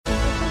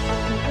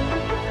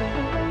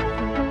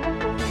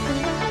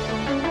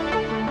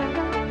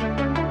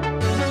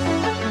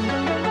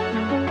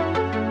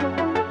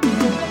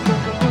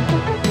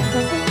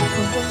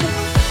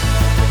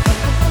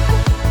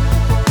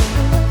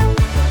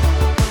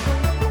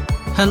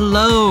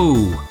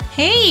Hello.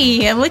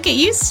 Hey, look at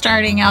you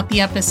starting out the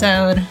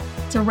episode.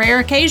 It's a rare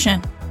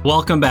occasion.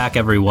 Welcome back,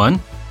 everyone.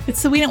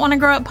 It's the We Don't Want to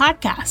Grow Up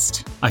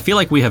podcast. I feel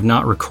like we have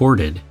not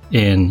recorded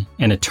in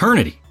an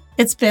eternity.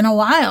 It's been a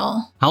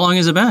while. How long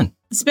has it been?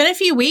 It's been a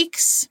few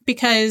weeks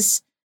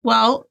because,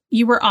 well,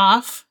 you were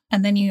off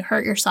and then you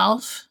hurt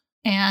yourself.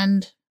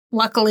 And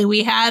luckily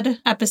we had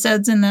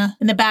episodes in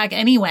the bag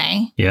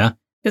anyway. Yeah.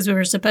 Because we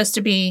were supposed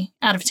to be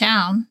out of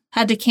town.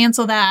 Had to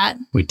cancel that.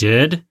 We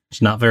did.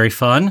 It's not very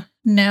fun.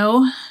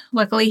 No.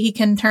 Luckily he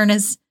can turn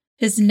his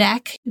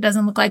neck. It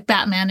doesn't look like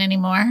Batman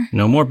anymore.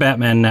 No more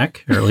Batman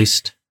neck, or at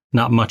least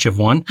not much of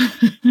one.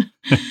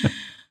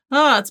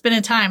 Oh, it's been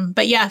a time.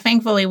 But yeah,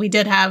 thankfully we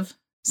did have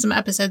some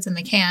episodes in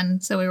the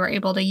can, so we were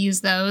able to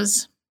use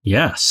those.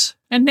 Yes.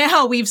 And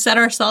now we've set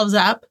ourselves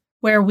up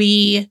where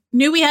we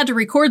knew we had to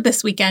record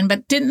this weekend,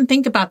 but didn't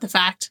think about the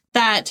fact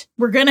that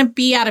we're going to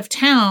be out of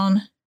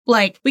town.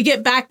 Like, we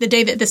get back the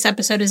day that this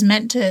episode is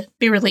meant to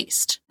be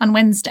released on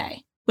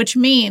Wednesday, which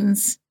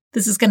means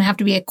this is going to have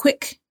to be a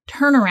quick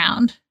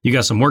turnaround. You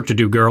got some work to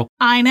do, girl.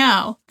 I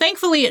know.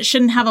 Thankfully, it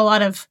shouldn't have a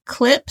lot of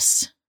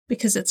clips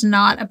because it's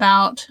not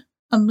about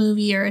a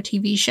movie or a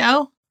TV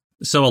show.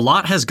 So a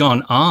lot has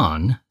gone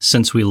on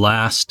since we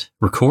last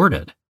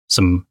recorded.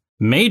 Some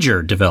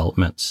major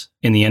developments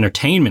in the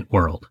entertainment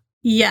world.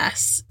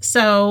 Yes.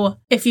 So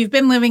if you've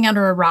been living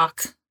under a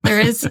rock, there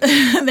is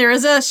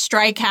a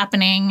strike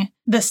happening,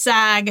 the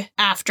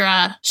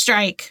SAG-AFTRA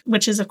strike,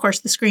 which is, of course,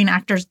 the Screen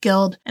Actors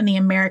Guild and the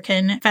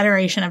American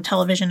Federation of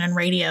Television and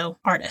Radio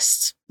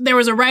Artists. There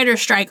was a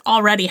writer's strike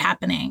already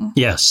happening.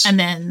 Yes. And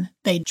then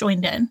they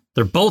joined in.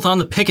 They're both on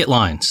the picket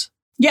lines.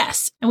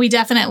 Yes. And we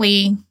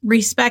definitely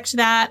respect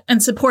that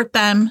and support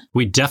them.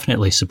 We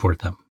definitely support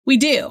them. We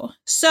do.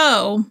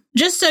 So,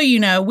 just so you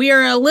know, we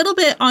are a little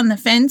bit on the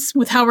fence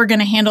with how we're going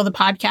to handle the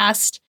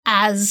podcast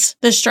as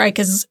the strike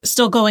is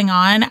still going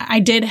on.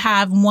 I did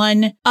have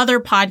one other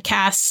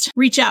podcast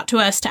reach out to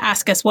us to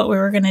ask us what we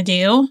were going to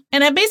do.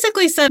 And I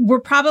basically said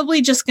we're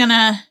probably just going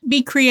to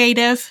be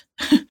creative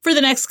for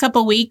the next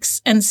couple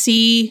weeks and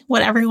see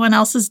what everyone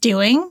else is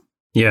doing.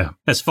 Yeah.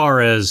 As far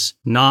as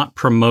not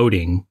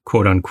promoting,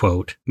 quote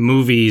unquote,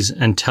 movies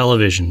and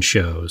television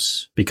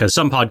shows, because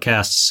some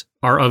podcasts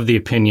are of the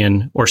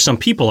opinion, or some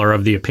people are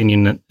of the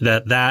opinion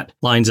that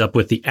lines up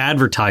with the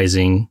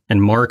advertising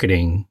and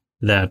marketing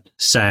that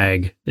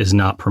SAG is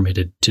not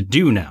permitted to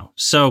do now.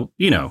 So,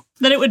 you know.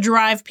 That it would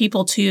drive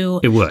people to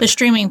the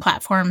streaming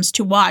platforms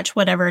to watch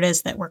whatever it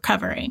is that we're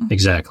covering.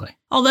 Exactly.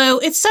 Although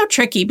it's so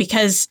tricky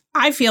because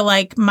I feel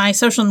like my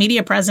social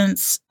media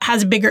presence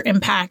has a bigger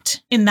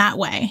impact in that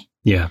way.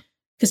 Yeah.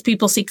 Because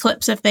people see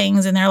clips of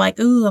things and they're like,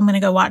 ooh, I'm going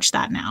to go watch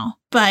that now.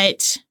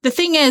 But the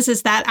thing is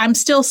that I'm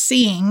still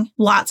seeing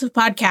lots of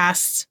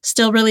podcasts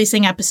still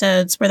releasing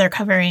episodes where they're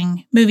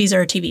covering movies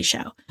or a TV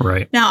show.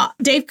 Right. Now,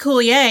 Dave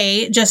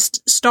Coulier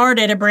just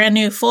started a brand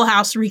new Full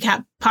House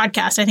recap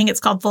podcast. I think it's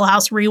called Full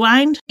House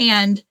Rewind,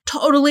 and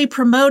totally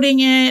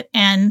promoting it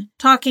and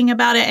talking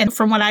about it. And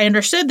from what I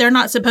understood, they're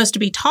not supposed to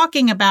be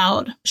talking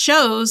about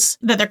shows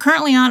that they're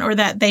currently on or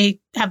that they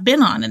have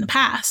been on in the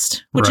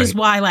past, which is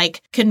why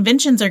like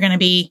conventions are going to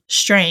be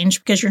strange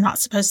because you're not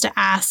supposed to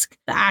ask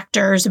the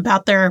actors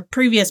about their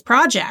previous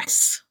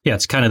projects. Yeah,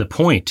 it's kind of the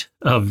point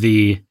of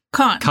the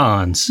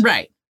cons.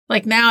 Right.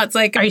 Like now it's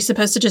like, are you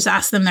supposed to just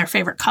ask them their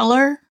favorite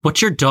color?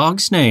 What's your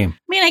dog's name?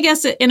 I mean, I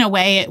guess in a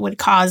way it would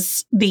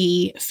cause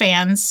the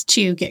fans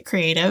to get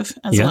creative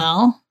as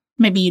well.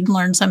 Maybe you'd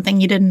learn something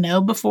you didn't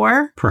know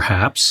before.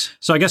 Perhaps.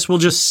 So I guess we'll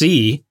just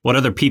see what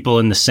other people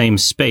in the same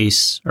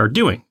space are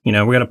doing. You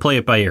know, we're going to play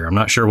it by ear. I'm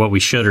not sure what we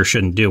should or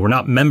shouldn't do. We're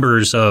not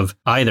members of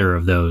either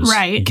of those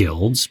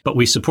guilds, but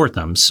we support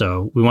them.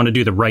 So we want to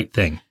do the right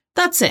thing.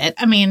 That's it.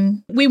 I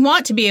mean, we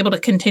want to be able to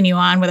continue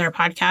on with our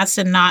podcast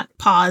and not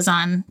pause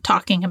on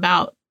talking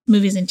about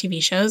movies and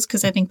TV shows,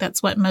 because I think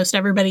that's what most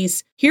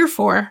everybody's here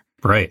for.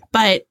 Right.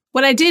 But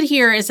what I did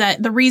hear is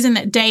that the reason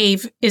that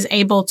Dave is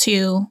able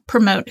to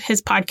promote his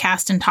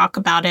podcast and talk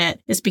about it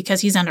is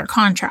because he's under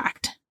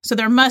contract. So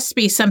there must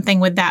be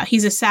something with that.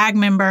 He's a SAG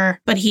member,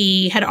 but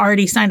he had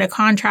already signed a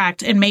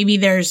contract, and maybe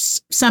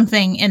there's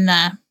something in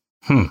the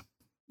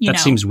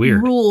seems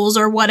weird. Rules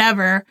or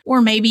whatever.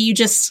 Or maybe you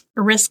just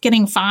risk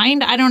getting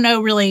fined. I don't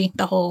know really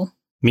the whole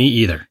Me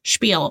either.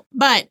 Spiel.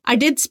 But I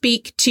did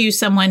speak to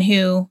someone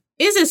who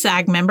is a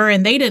SAG member,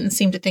 and they didn't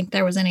seem to think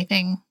there was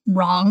anything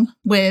wrong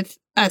with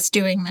us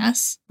doing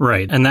this.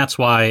 Right. And that's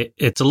why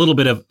it's a little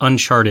bit of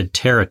uncharted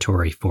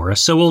territory for us.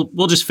 So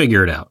we'll just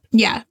figure it out.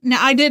 Yeah.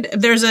 Now,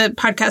 there's a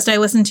podcast I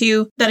listen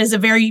to that is a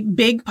very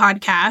big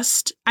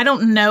podcast. I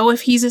don't know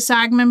if he's a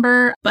SAG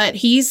member, but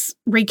he's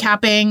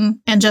recapping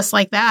And Just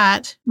Like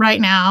That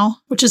right now,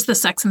 which is the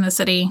Sex and the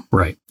City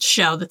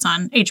show that's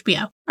on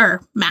HBO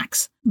or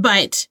Max.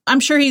 But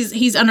I'm sure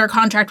he's under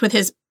contract with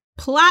his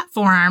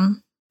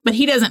platform, but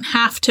he doesn't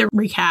have to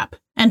recap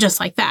And Just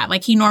Like That.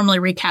 Like, he normally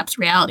recaps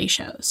reality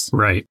shows.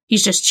 Right.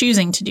 He's just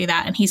choosing to do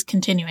that, and he's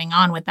continuing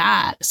on with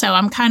that. So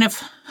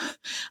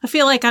I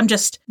feel like I'm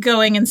just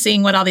going and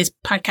seeing what all these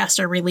podcasts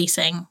are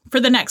releasing for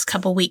the next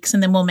couple weeks,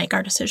 and then we'll make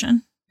our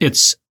decision.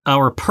 It's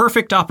our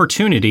perfect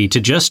opportunity to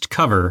just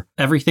cover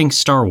everything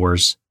Star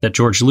Wars that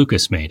George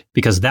Lucas made,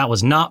 because that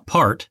was not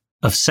part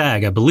of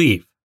SAG, I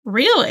believe.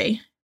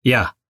 Really?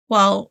 Yeah.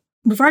 Well,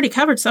 we've already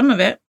covered some of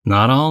it.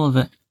 Not all of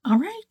it. All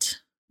right.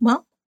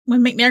 Well,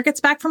 when McNair gets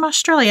back from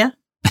Australia.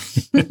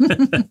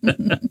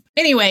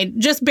 Anyway,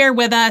 just bear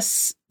with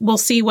us. We'll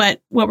see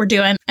what we're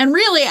doing. And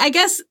really, I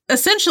guess,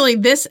 essentially,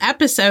 this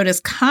episode is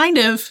kind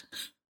of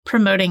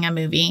promoting a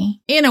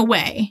movie in a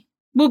way.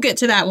 We'll get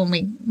to that when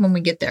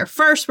we get there.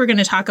 First, we're going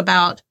to talk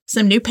about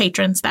some new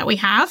patrons that we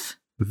have.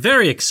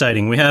 Very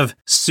exciting. We have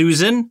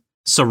Susan,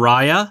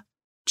 Soraya,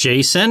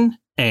 Jason,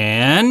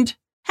 and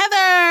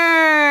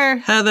Heather.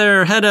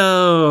 Heather,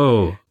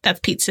 hello.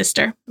 That's Pete's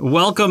sister.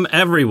 Welcome,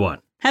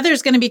 everyone.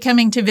 Heather's going to be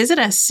coming to visit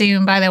us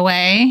soon, by the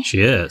way. She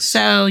is.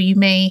 So you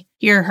may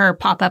hear her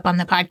pop up on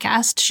the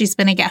podcast. She's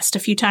been a guest a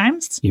few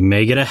times. You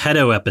may get a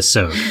Hedo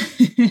episode.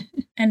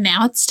 And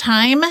now it's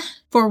time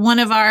for one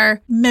of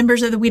our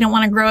members of the We Don't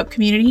Want to Grow Up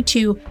community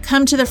to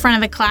come to the front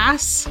of the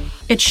class.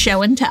 It's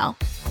show and tell.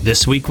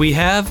 This week we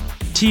have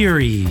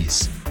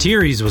Thierry's.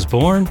 Thierry's was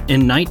born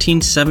in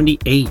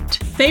 1978.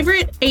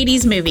 Favorite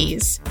 80s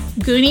movies,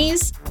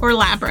 Goonies or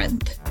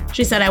Labyrinth?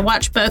 She said, I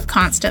watch both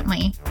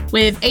constantly.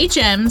 With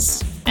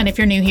HMs, and if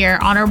you're new here,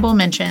 honorable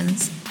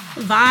mentions,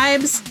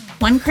 Vibes,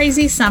 One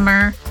Crazy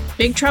Summer,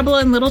 Big Trouble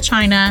in Little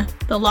China,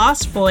 The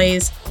Lost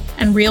Boys,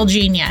 and Real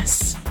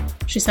Genius.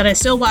 She said, I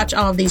still watch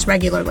all of these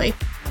regularly.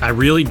 I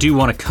really do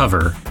want to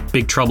cover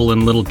Big Trouble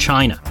in Little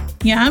China.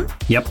 Yeah?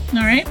 Yep.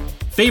 All right.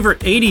 Favorite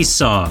 80s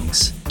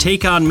songs,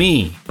 Take On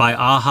Me by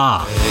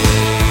A-ha.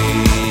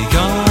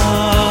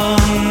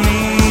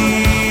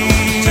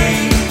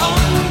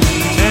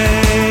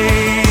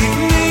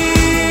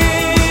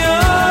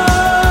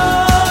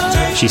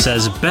 She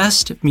says,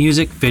 best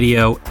music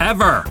video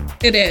ever.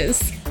 It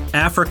is.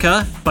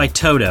 Africa by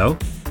Toto.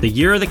 The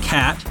Year of the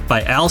Cat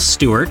by Al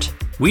Stewart.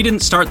 We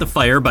Didn't Start the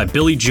Fire by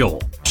Billy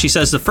Joel. She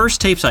says the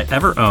first tapes I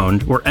ever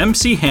owned were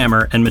MC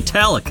Hammer and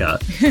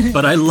Metallica,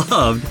 but I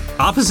loved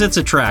Opposites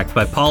Attract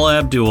by Paula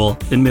Abdul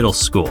in middle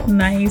school.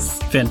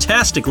 Nice.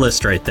 Fantastic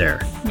list right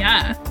there.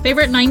 Yeah.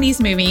 Favorite 90s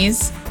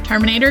movies,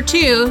 Terminator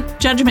 2,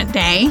 Judgment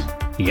Day.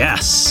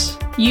 Yes.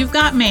 You've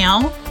Got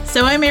Mail,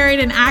 So I Married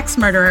an Axe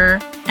Murderer,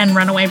 and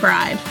Runaway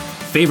Bride.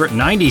 Favorite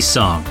 90s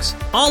songs?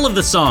 All of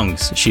the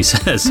songs, she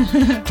says.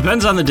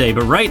 Depends on the day,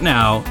 but right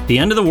now, The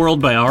End of the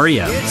World by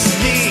R.E.M. It's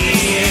the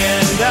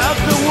end of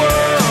the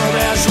world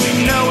as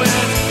we know it,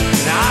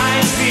 and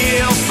I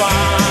feel fine.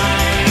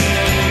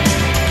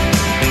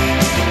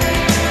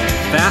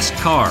 Fast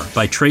Car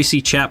by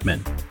Tracy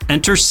Chapman.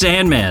 Enter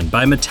Sandman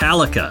by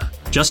Metallica.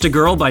 Just a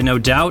Girl by No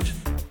Doubt.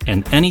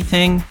 And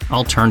Anything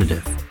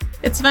Alternative.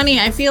 It's funny,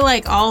 I feel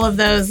like all of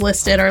those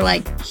listed are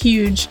like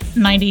huge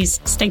 90s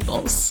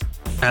staples.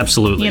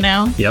 Absolutely. You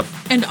know? Yep.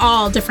 And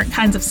all different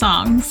kinds of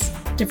songs,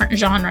 different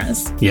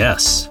genres.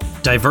 Yes.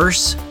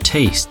 Diverse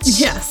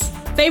tastes. Yes.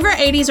 Favorite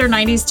 80s or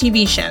 90s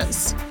TV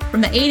shows?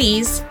 From the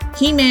 80s,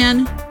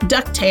 He-Man,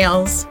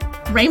 DuckTales,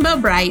 Rainbow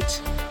Bright,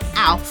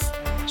 Alf.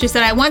 She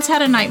said, I once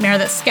had a nightmare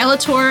that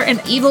Skeletor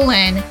and Evil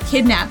Lyn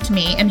kidnapped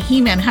me and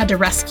He-Man had to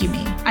rescue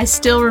me. I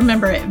still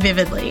remember it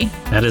vividly.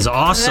 That is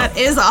awesome. That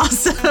is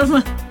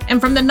awesome. And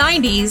from the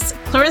 90s,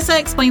 Clarissa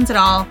Explains It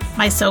All,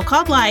 My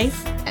So-Called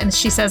Life. And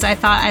she says, I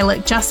thought I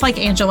looked just like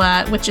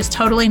Angela, which is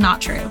totally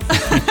not true.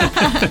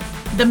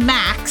 The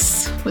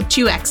Max, with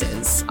 2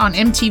 X's, on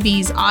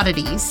MTV's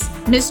Oddities,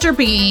 Mr.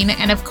 Bean,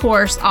 and of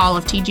course, all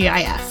of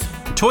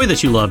TGIF. The toy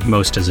that you loved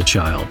most as a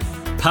child.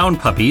 Pound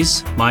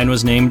Puppies, mine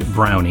was named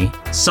Brownie,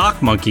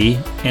 Sock Monkey,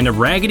 and a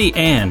Raggedy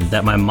Ann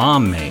that my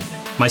mom made.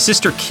 My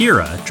sister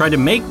Kira tried to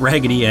make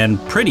Raggedy Ann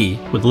pretty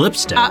with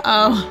lipstick.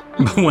 Uh-oh.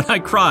 But when I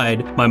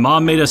cried, my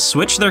mom made us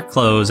switch their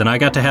clothes and I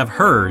got to have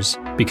hers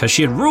because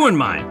she had ruined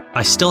mine.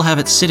 I still have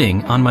it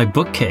sitting on my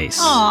bookcase.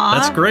 Aww.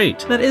 That's great.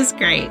 That is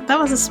great. That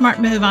was a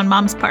smart move on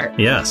Mom's part.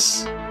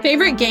 Yes.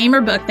 Favorite game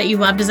or book that you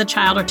loved as a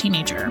child or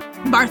teenager?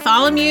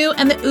 Bartholomew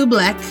and the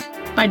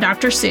Oobleck by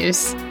Dr.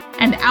 Seuss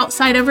and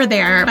Outside Over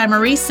There by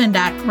Maurice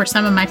Sendak were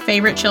some of my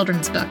favorite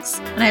children's books.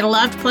 And I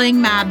loved playing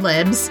Mad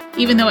Libs,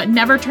 even though it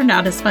never turned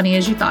out as funny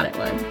as you thought it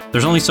would.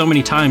 There's only so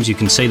many times you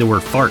can say the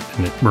word fart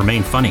and it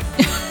remain funny.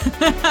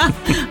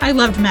 I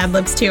loved Mad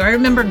Libs too. I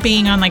remember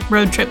being on like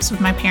road trips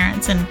with my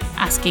parents and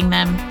asking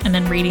them and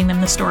then reading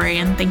them the story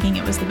and thinking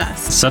it was the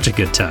best. Such a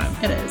good time.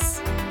 It is.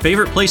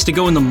 Favorite place to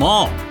go in the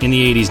mall in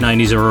the 80s,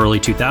 90s, or early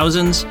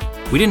 2000s?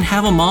 We didn't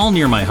have a mall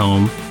near my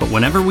home, but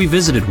whenever we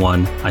visited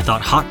one, I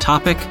thought Hot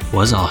Topic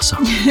was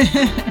awesome.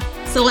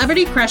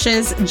 Celebrity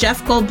crushes,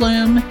 Jeff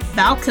Goldblum,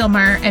 Val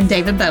Kilmer, and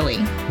David Bowie.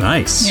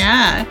 Nice.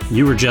 Yeah.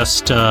 You were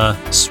just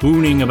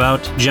swooning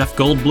about Jeff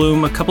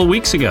Goldblum a couple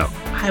weeks ago.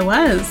 I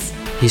was.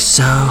 He's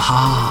so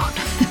hot.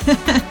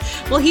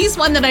 Well, he's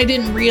one that I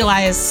didn't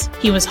realize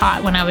he was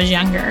hot when I was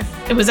younger.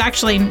 It was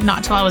actually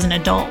not till I was an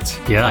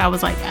adult. Yeah. I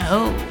was like,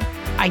 oh,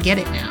 I get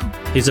it now.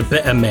 He's a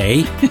bit of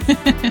May.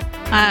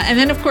 And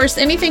then, of course,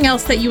 anything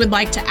else that you would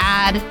like to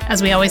add,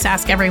 as we always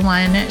ask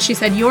everyone. She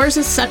said, yours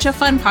is such a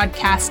fun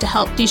podcast to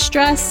help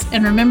de-stress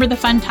and remember the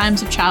fun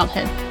times of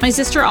childhood. My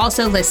sister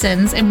also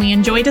listens, and we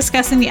enjoy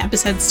discussing the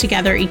episodes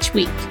together each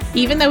week.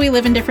 Even though we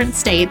live in different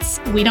states,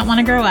 We Don't Want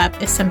to Grow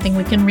Up is something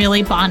we can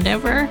really bond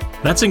over.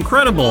 That's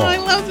incredible. Oh, I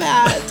love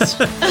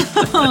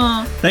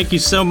that. Thank you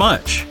so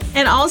much.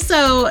 And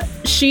also,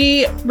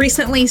 she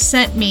recently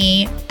sent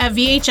me a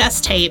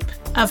VHS tape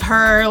of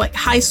her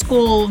high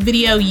school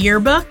video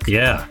yearbook.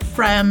 Yeah.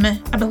 From,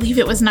 I believe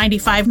it was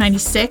 95,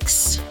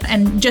 96.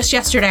 And just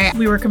yesterday,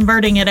 we were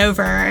converting it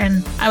over,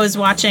 and I was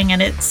watching, and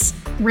it's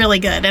really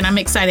good. And I'm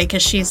excited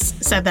because she's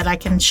said that I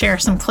can share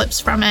some clips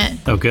from it.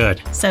 Oh,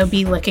 good. So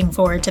be looking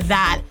forward to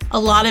that. A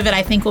lot of it,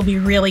 I think, will be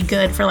really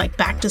good for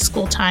back to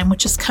school time,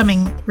 which is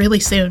coming really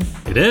soon.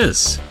 It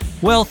is.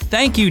 Well,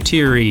 thank you,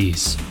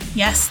 Therese.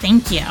 Yes,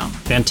 thank you.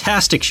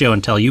 Fantastic show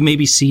and tell. You may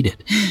be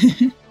seated.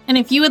 And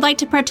if you would like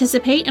to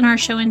participate in our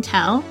show and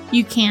tell,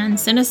 you can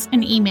send us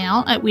an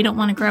email at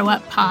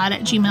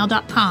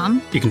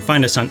wedon'twannagrow-up-pod@gmail.com. You can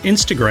find us on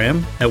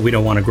Instagram at We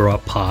Don't Want to Grow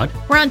Up Pod.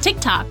 We're on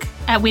TikTok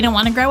at We Don't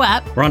Want to Grow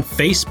Up. We're on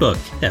Facebook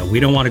at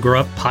We Don't Want to Grow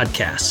Up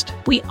Podcast.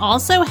 We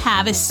also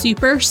have a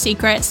super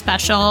secret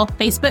special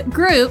Facebook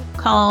group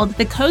called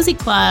the Cozy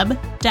Club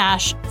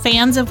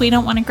Fans of We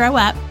Don't Want to Grow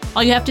Up.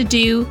 All you have to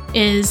do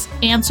is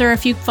answer a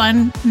few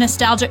fun,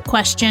 nostalgic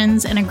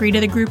questions and agree to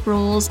the group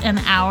rules, and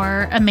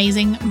our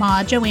amazing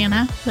mod,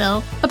 Joanna,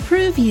 will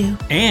approve you.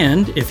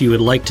 And if you would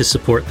like to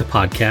support the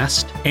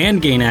podcast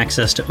and gain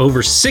access to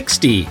over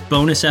 60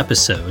 bonus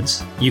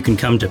episodes, you can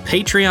come to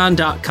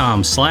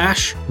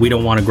patreon.com/We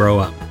Don't Want to Grow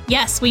Up.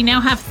 Yes, we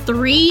now have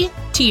 3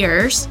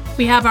 tiers.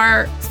 We have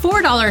our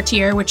 $4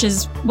 tier, which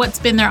is what's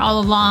been there all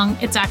along.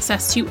 It's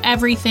access to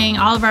everything,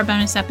 all of our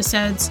bonus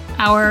episodes.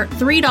 Our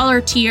 $3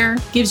 tier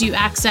gives you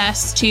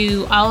access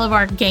to all of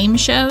our game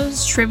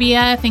shows,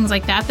 trivia, things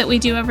like that we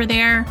do over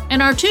there.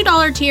 And our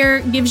 $2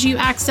 tier gives you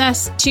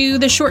access to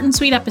the short and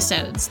sweet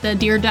episodes, the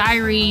Dear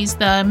Diaries,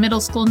 the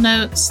middle school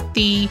notes,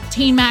 the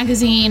teen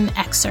magazine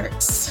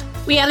excerpts.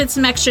 We added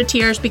some extra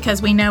tiers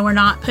because we know we're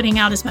not putting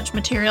out as much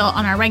material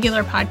on our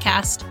regular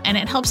podcast, and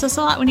it helps us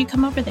a lot when you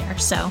come over there.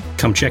 So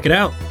come check it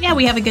out. Yeah,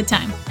 we have a good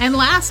time. And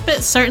last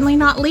but certainly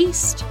not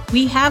least,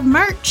 we have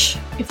merch.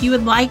 If you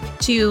would like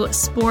to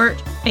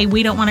sport a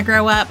We Don't Want to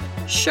Grow Up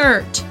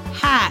shirt,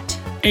 hat,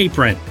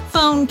 apron,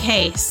 phone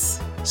case,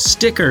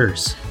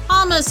 stickers,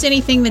 almost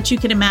anything that you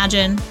could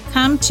imagine,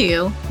 come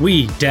to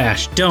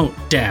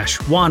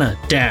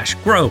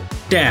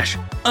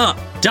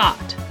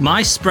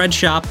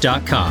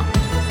we-don't-wanna-grow-up.myspreadshop.com.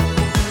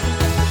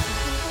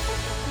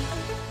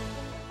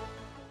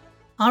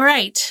 All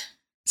right.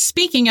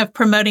 Speaking of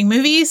promoting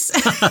movies,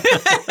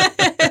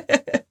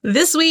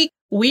 this week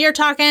we are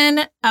talking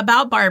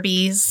about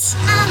Barbies.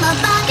 I'm a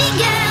Barbie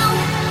girl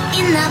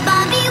in the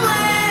Barbie world.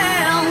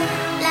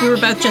 We were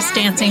both just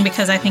dancing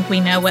because I think we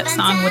know what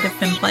song would have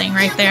been playing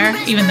right there,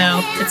 even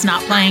though it's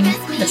not playing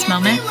this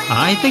moment.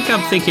 I think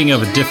I'm thinking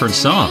of a different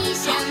song.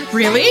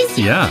 Really?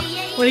 Yeah.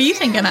 What are you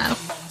thinking of?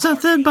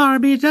 Something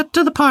Barbie, up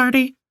to the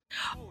party.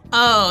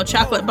 Oh,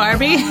 Chocolate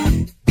Barbie?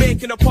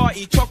 Making a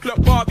party,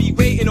 chocolate Barbie,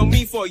 waiting on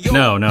me for your...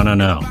 No.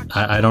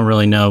 I don't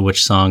really know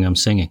which song I'm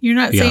singing. You're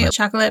not singing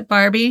Chocolate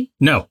Barbie?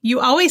 No. You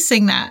always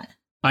sing that.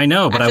 I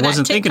know, but After I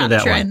wasn't thinking of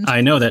TikTok that trend. one.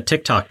 I know that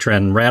TikTok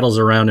trend rattles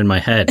around in my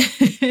head.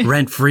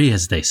 Rent free,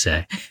 as they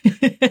say.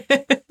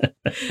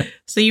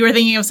 So you were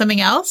thinking of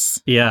something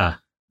else? Yeah.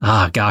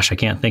 Ah, gosh, I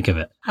can't think of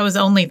it. I was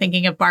only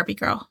thinking of Barbie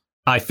Girl.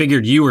 I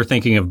figured you were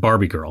thinking of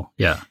Barbie Girl.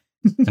 Yeah.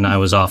 And I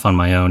was off on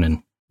my own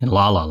in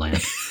La La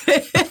Land.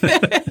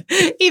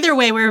 Either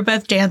way, we were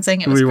both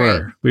dancing. It was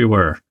great. We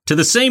were. To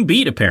the same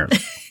beat, apparently.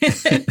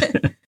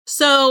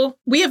 So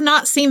we have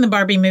not seen the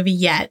Barbie movie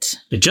yet.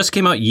 It just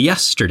came out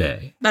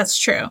yesterday. That's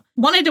true.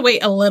 Wanted to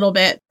wait a little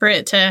bit for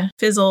it to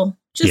fizzle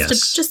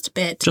just a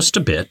bit. Just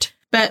a bit.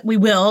 But we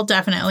will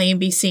definitely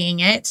be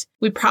seeing it.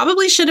 We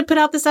probably should have put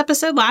out this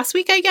episode last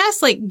week, I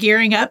guess,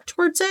 gearing up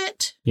towards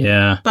it.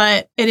 Yeah.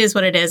 But it is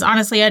what it is.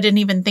 Honestly, I didn't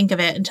even think of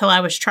it until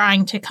I was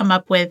trying to come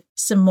up with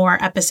some more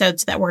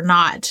episodes that were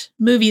not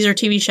movies or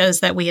TV shows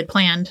that we had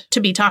planned to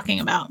be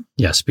talking about.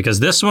 Yes, because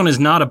this one is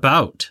not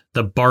about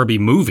the Barbie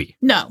movie.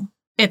 No,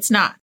 it's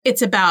not.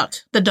 It's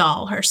about the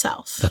doll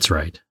herself. That's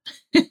right.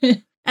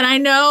 And I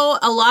know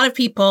a lot of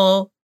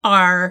people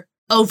are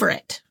over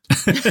it.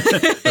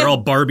 They're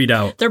all Barbied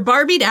out. They're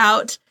Barbied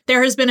out.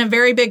 There has been a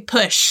very big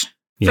push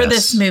for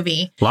this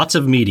movie. Lots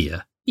of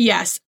media.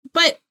 Yes.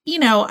 But,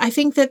 I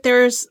think that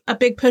there's a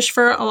big push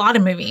for a lot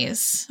of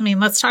movies. I mean,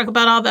 let's not talk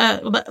about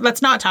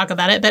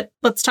it, but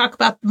let's talk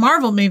about the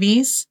Marvel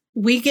movies.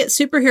 We get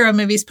superhero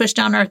movies pushed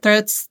down our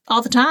throats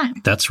all the time.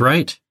 That's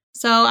right.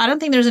 So I don't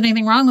think there's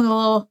anything wrong with a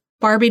little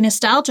Barbie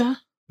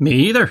nostalgia. Me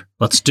either.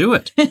 Let's do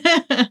it.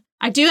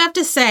 I do have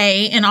to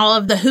say, in all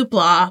of the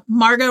hoopla,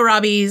 Margot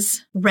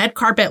Robbie's red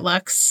carpet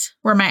looks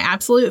were my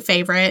absolute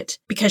favorite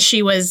because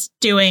she was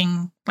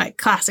doing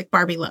classic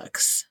Barbie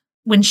looks.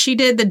 When she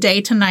did the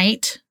day to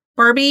night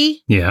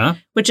Barbie, yeah,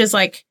 which is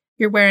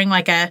you're wearing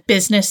like a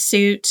business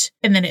suit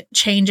and then it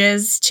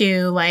changes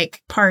to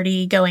like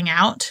party going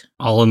out.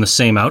 All in the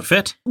same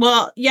outfit?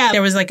 Well, yeah,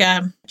 there was like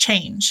a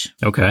change.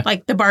 Okay.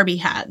 Like the Barbie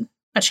had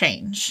a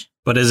change.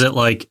 But is it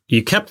like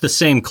you kept the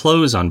same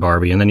clothes on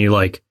Barbie and then you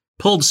like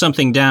pulled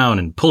something down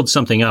and pulled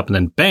something up and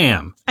then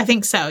bam? I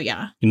think so,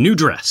 yeah. New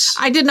dress.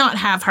 I did not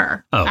have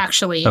her,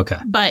 actually. Okay.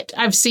 But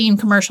I've seen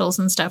commercials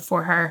and stuff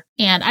for her.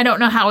 And I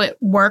don't know how it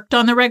worked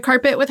on the red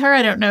carpet with her.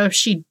 I don't know if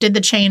she did the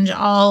change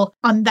all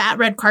on that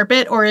red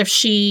carpet or if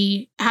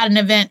she had an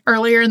event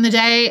earlier in the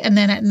day and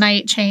then at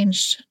night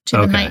changed to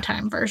the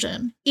nighttime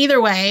version.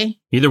 Either way,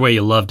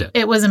 you loved it.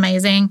 It was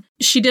amazing.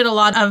 She did a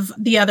lot of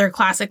the other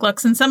classic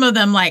looks and some of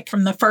them like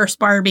from the first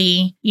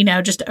Barbie, you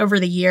know, just over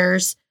the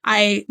years.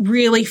 I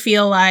really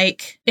feel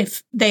like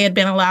if they had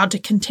been allowed to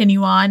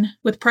continue on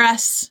with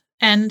press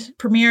and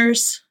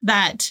premieres,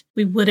 that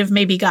we would have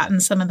maybe gotten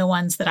some of the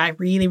ones that I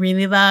really,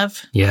 really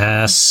love.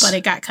 Yes. But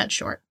it got cut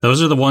short.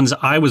 Those are the ones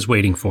I was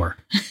waiting for.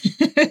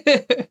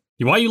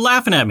 Why are you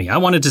laughing at me? I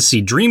wanted to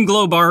see Dream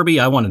Glow Barbie.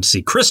 I wanted to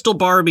see Crystal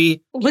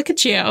Barbie. Look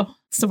at you.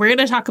 So we're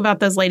going to talk about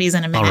those ladies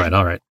in a minute.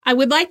 All right. I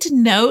would like to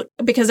note,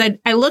 because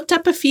I looked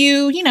up a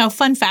few, you know,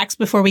 fun facts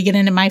before we get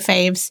into my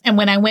faves. And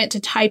when I went to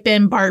type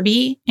in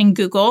Barbie in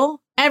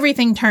Google,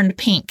 everything turned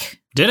pink.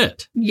 Did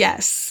it?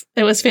 Yes.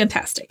 It was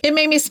fantastic. It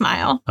made me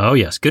smile. Oh,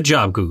 yes. Good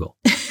job, Google.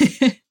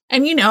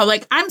 And, you know,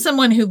 like I'm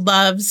someone who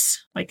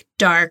loves like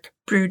dark,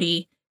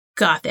 broody,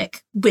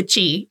 gothic,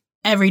 witchy,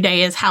 every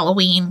day is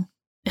Halloween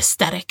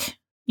aesthetic,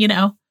 you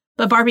know?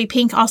 But Barbie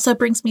pink also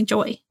brings me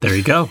joy. There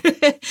you go.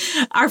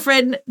 Our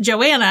friend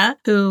Joanna,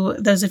 who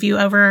those of you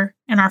over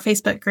in our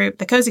Facebook group,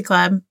 the Cozy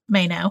Club,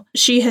 may know,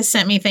 she has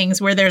sent me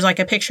things where there's like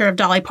a picture of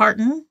Dolly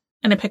Parton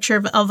and a picture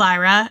of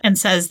Elvira and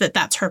says that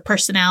that's her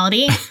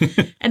personality.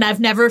 And I've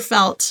never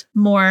felt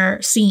more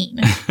seen.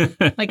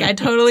 Like I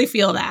totally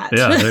feel that.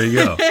 Yeah, there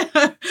you go.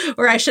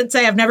 Or I should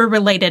say I've never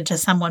related to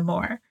someone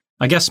more.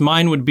 I guess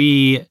mine would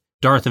be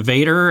Darth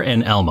Vader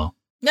and Elmo.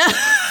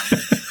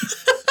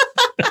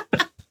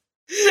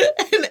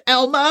 And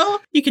Elmo?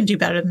 You can do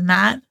better than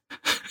that.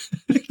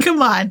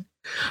 Come on.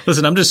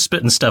 Listen, I'm just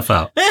spitting stuff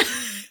out.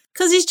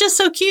 Because he's just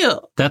so cute.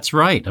 That's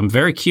right. I'm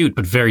very cute,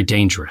 but very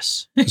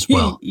dangerous as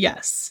well.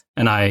 Yes.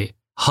 And I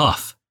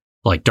huff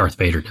like Darth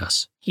Vader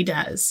does. He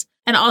does.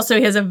 And also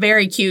he has a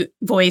very cute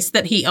voice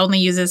that he only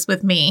uses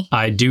with me.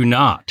 I do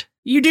not.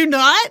 You do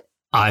not?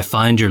 I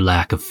find your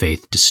lack of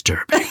faith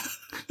disturbing.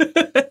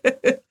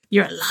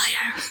 You're a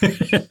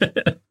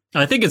liar.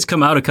 I think it's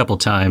come out a couple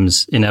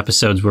times in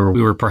episodes where we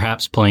were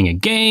perhaps playing a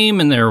game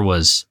and there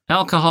was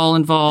alcohol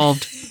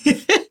involved.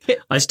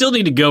 I still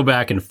need to go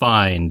back and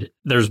find.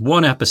 There's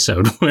one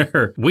episode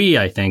where we,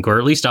 I think, or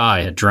at least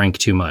I, had drank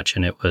too much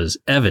and it was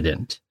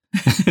evident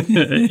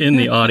in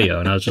the audio.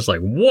 And I was just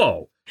like,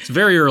 whoa, it's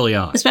very early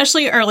on.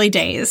 Especially early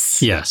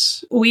days.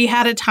 Yes. We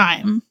had a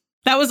time.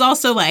 That was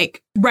also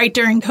like right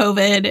during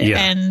COVID. Yeah.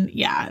 And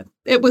yeah,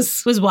 it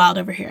was wild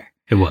over here.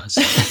 It was.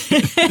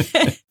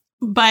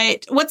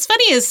 But what's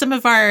funny is some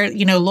of our,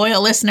 you know,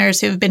 loyal listeners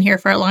who have been here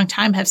for a long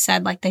time have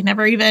said like they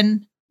never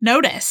even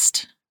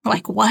noticed.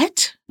 Like,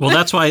 what? Well,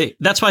 that's why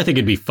I think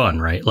it'd be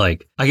fun, right?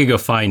 Like I could go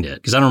find it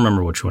because I don't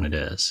remember which one it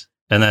is.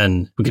 And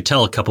then we could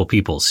tell a couple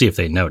people, see if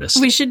they notice.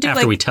 We should do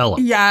after we tell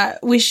them. Yeah,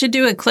 we should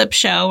do a clip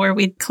show where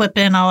we clip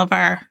in all of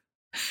our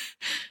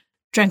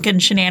drunken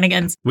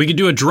shenanigans. We could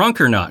do a drunk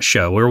or not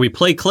show where we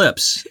play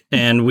clips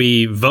and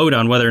we vote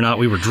on whether or not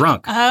we were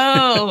drunk.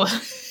 Oh.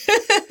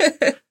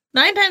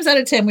 9 times out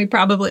of 10, we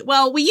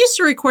used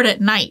to record at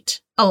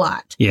night a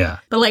lot. Yeah.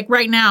 But like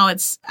right now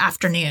it's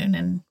afternoon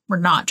and we're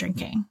not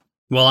drinking.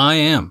 Well, I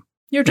am.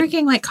 You're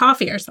drinking like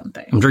coffee or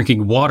something. I'm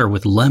drinking water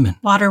with lemon.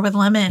 Water with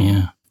lemon.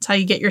 Yeah. That's how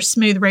you get your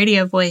smooth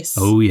radio voice.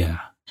 Oh, yeah.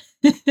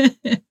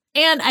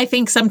 And I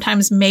think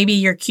sometimes maybe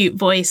your cute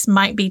voice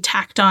might be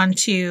tacked on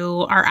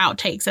to our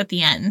outtakes at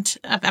the end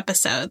of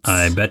episodes.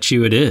 I bet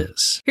you it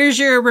is. Here's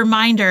your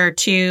reminder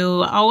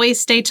to always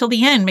stay till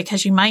the end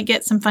because you might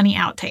get some funny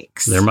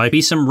outtakes. There might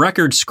be some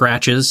record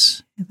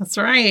scratches. That's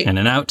right. And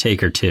an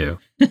outtake or two.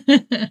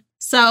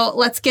 So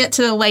let's get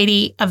to the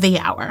lady of the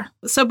hour.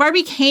 So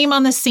Barbie came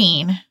on the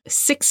scene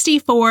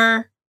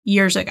 64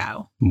 years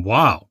ago.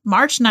 Wow.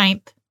 March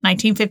 9th,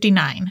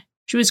 1959.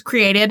 She was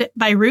created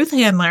by Ruth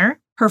Handler.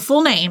 Her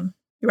full name,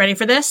 you ready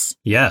for this?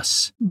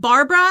 Yes.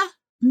 Barbara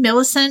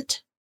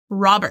Millicent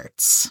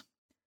Roberts.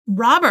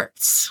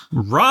 Roberts.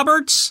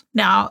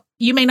 Now,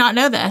 you may not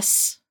know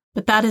this,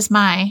 but that is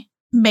my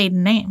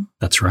maiden name.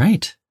 That's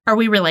right. Are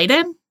we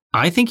related?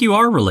 I think you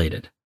are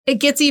related. It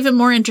gets even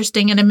more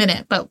interesting in a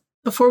minute, but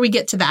before we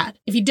get to that,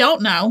 if you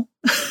don't know,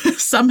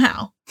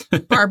 somehow,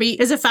 Barbie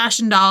is a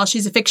fashion doll.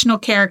 She's a fictional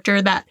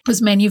character that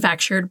was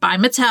manufactured by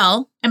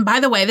Mattel. And by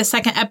the way, the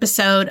second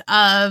episode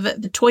of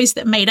The Toys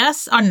That Made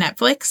Us on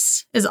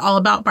Netflix is all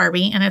about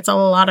Barbie, and it's a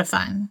lot of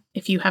fun.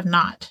 If you have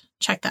not,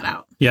 check that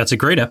out. Yeah, it's a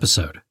great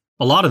episode.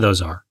 A lot of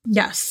those are.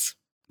 Yes.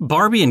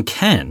 Barbie and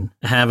Ken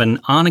have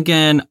an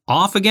on-again,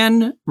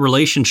 off-again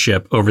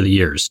relationship over the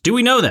years. Do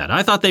we know that?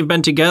 I thought they've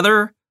been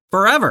together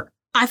forever.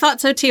 I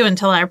thought so too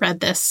until I read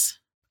this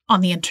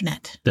on the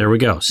internet. There we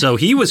go. So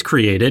he was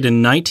created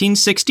in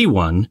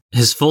 1961.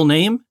 His full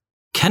name,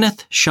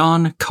 Kenneth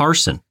Sean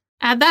Carson.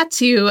 Add that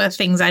to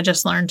things I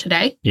just learned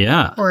today.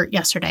 Yeah. Or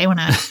yesterday when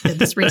I did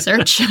this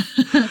research.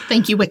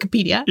 Thank you,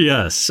 Wikipedia.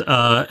 Yes.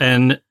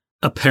 And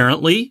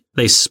apparently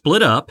they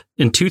split up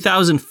in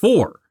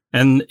 2004.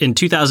 And in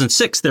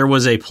 2006, there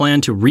was a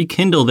plan to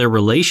rekindle their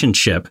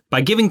relationship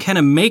by giving Ken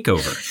a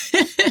makeover.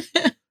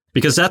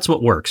 Because that's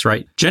what works,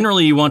 right?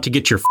 Generally, you want to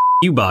get your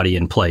you body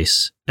in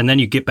place, and then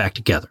you get back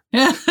together.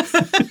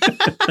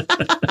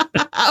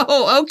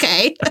 Oh,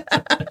 okay.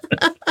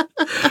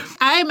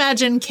 I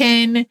imagine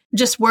Ken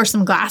just wore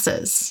some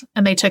glasses,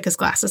 and they took his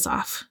glasses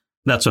off.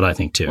 That's what I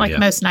think, too. Like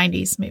most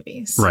 90s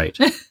movies. Right.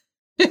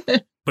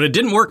 But it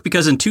didn't work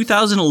because in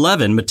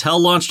 2011, Mattel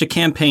launched a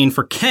campaign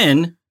for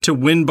Ken to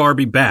win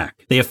Barbie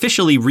back. They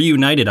officially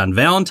reunited on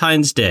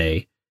Valentine's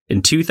Day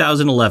in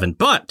 2011.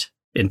 But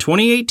in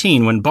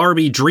 2018, when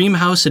Barbie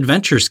Dreamhouse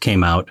Adventures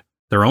came out,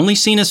 they're only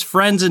seen as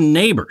friends and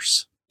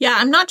neighbors. Yeah,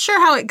 I'm not sure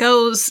how it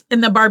goes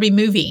in the Barbie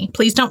movie.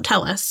 Please don't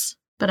tell us,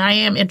 but I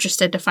am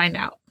interested to find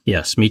out.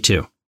 Yes, me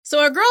too.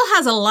 So our girl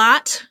has a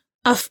lot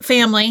of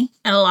family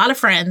and a lot of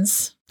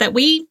friends that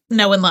we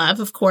know and love,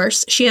 of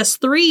course. She has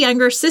 3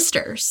 younger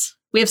sisters.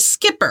 We have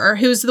Skipper,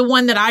 who's the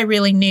one that I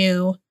really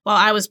knew while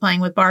I was playing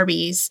with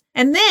Barbies.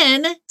 And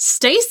then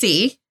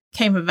Stacy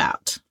came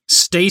about.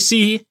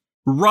 Stacy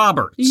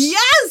Roberts.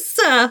 Yes!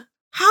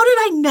 How did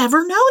I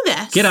never know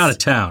this? Get out of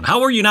town.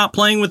 How are you not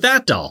playing with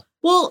that doll?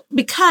 Well,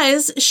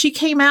 because she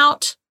came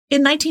out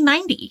in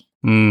 1990.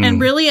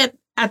 And really at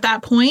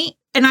that point,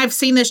 and I've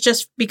seen this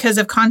just because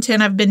of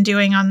content I've been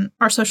doing on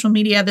our social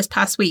media this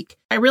past week,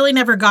 I really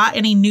never got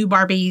any new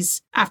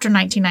Barbies after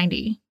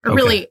 1990, or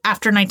really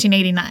after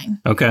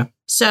 1989. Okay.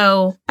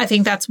 So I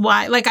think that's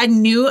why, like, I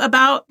knew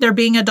about there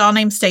being a doll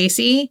named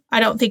Stacy. I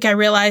don't think I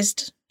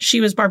realized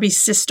she was Barbie's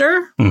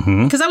sister,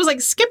 because I was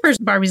like, Skipper's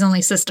Barbie's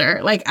only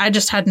sister. Like, I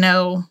just had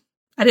I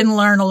didn't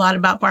learn a lot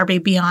about Barbie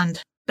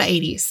beyond the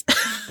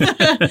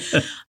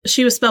 80s.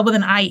 She was spelled with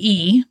an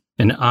I-E.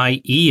 An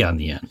I-E on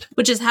the end.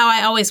 Which is how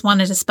I always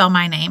wanted to spell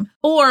my name.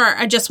 Or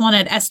I just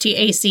wanted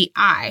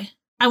S-T-A-C-I.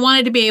 I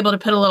wanted to be able to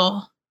put a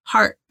little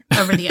heart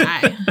over the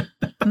I.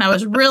 And I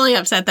was really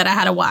upset that I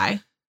had a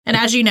Y. And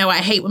as you know, I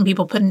hate when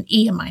people put an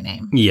E in my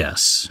name.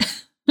 Yes.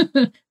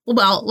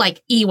 Well,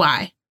 like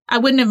E-Y. I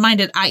wouldn't have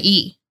minded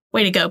I-E.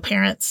 Way to go,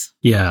 parents.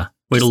 Yeah.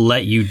 Way to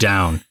let you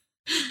down.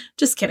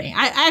 Just kidding.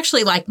 I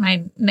actually like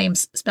my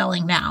name's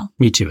spelling now.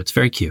 Me too. It's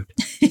very cute.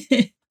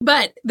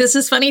 But this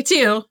is funny,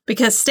 too,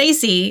 because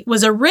Stacy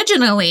was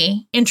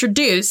originally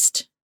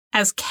introduced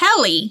as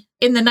Kelly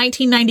in the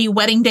 1990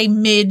 Wedding Day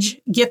Midge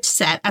gift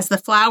set as the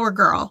Flower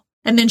Girl.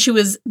 And then she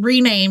was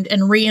renamed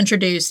and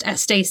reintroduced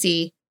as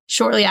Stacy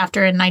shortly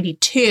after in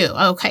 92.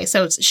 Okay,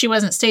 so she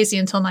wasn't Stacy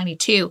until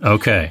 92.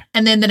 Okay.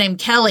 And then the name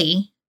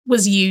Kelly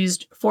was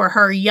used for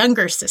her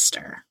younger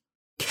sister.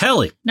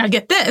 Kelly. Now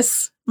get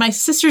this. My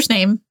sister's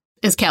name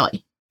is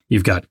Kelly.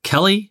 You've got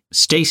Kelly,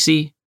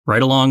 Stacy,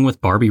 right along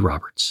with Barbie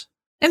Roberts.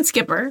 And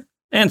Skipper.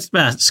 And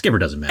Skipper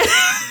doesn't matter.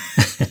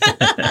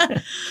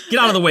 Get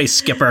out of the way,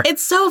 Skipper.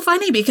 It's so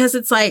funny because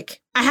it's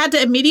like, I had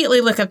to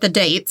immediately look up the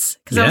dates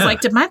because I was like,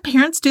 did my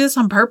parents do this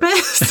on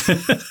purpose?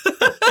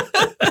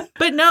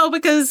 But no,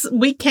 because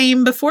we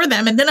came before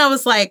them. And then I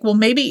was like, well,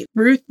 maybe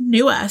Ruth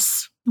knew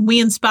us. We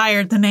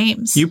inspired the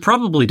names. You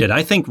probably did.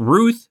 I think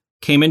Ruth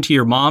came into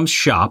your mom's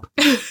shop,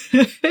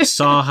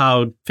 saw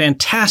how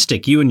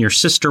fantastic you and your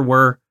sister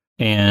were,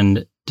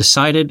 and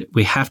decided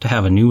we have to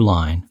have a new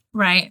line.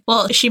 Right.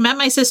 Well, she met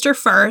my sister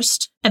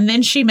first, and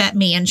then she met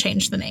me and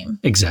changed the name.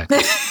 Exactly.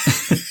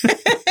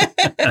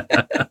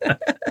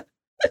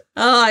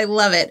 Oh, I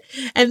love it.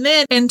 And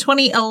then in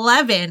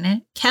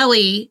 2011,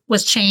 Kelly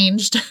was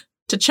changed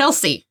to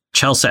Chelsea.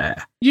 Chelsea.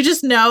 You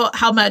just know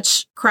how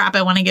much crap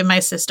I want to give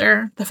my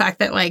sister. The fact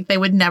that, like, they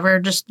would never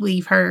just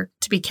leave her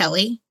to be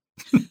Kelly.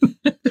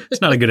 It's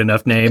not a good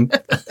enough name.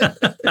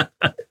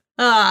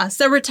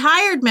 So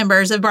retired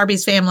members of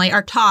Barbie's family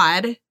are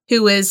Todd,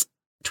 who is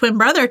twin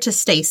brother to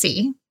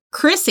Stacy,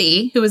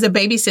 Chrissy, who is a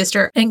baby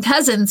sister, and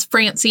cousins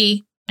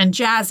Francie and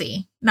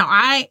Jazzy. Now,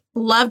 I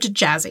loved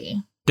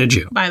Jazzy. Did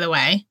you? By the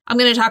way, I'm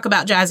going to talk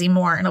about Jazzy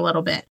more in a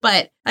little bit.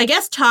 But I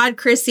guess Todd,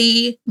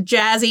 Chrissy,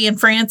 Jazzy, and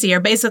Francie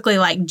are basically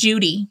like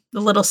Judy,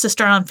 the little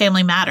sister on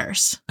Family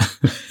Matters,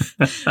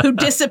 who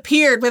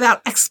disappeared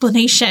without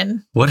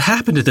explanation. What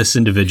happened to this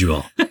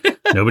individual?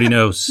 Nobody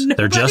knows.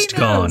 They're just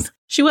gone.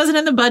 She wasn't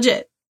in the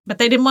budget, but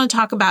they didn't want to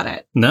talk about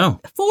it.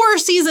 No. 4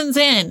 seasons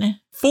in.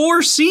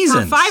 4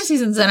 seasons? Or 5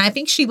 seasons in. I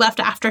think she left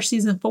after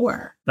season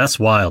 4. That's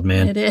wild,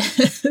 man. It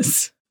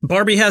is.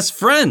 Barbie has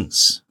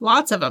friends.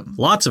 Lots of them.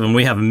 Lots of them.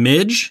 We have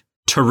Midge,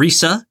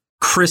 Teresa,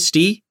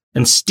 Christy,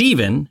 and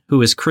Steven,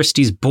 who is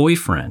Christy's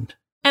boyfriend.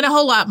 And a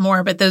whole lot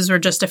more, but those were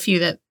just a few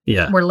that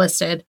were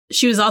listed.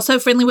 She was also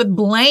friendly with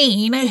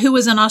Blaine, who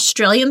was an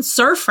Australian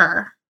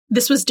surfer.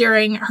 This was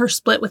during her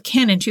split with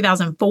Ken in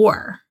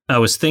 2004. I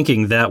was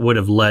thinking that would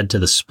have led to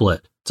the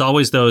split. It's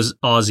always those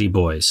Aussie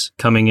boys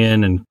coming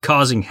in and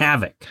causing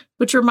havoc.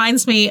 Which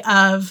reminds me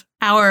of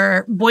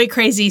our Boy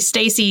Crazy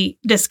Stacy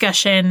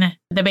discussion,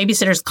 the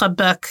Babysitter's Club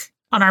book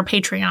on our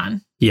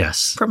Patreon.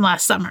 Yes. From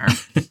last summer.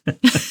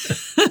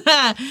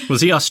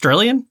 Was he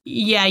Australian?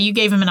 Yeah, you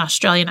gave him an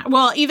Australian.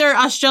 Well, either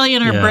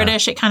Australian or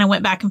British. It kind of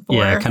went back and forth.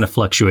 Yeah, it kind of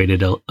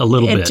fluctuated a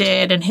little bit. It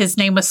did, and his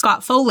name was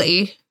Scott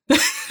Foley.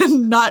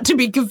 Not to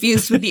be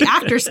confused with the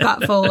actor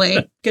Scott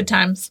Foley. Good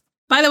times.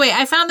 By the way,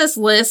 I found this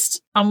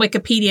list on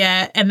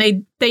Wikipedia, and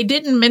they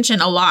didn't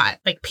mention a lot.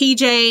 Like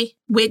PJ,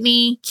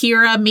 Whitney,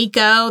 Kira,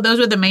 Miko. Those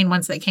were the main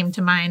ones that came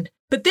to mind.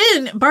 But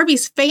then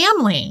Barbie's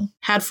family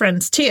had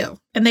friends too,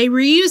 and they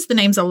reused the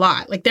names a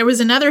lot. Like there was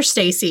another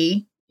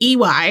Stacy,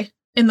 EY,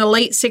 in the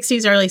late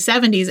 60s, early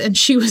 70s,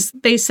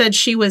 and they said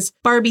she was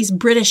Barbie's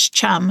British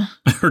chum.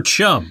 Her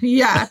chum.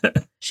 Yeah.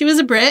 She was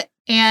a Brit.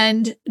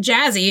 And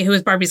Jazzy, who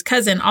was Barbie's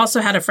cousin, also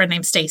had a friend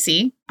named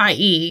Stacy,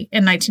 i.e.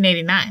 in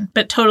 1989,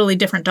 but totally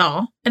different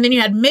doll. And then you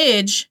had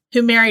Midge,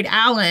 who married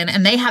Alan,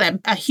 and they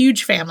had a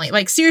huge family.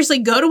 Like, seriously,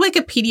 go to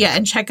Wikipedia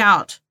and check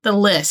out the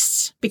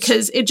lists,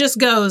 because it just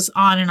goes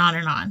on and on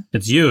and on.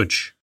 It's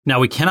huge. Now,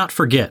 we cannot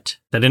forget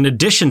that in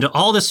addition to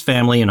all this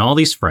family and all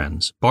these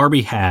friends,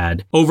 Barbie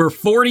had over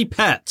 40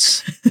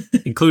 pets,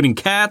 including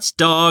cats,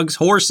 dogs,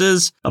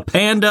 horses, a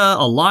panda,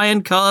 a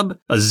lion cub,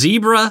 a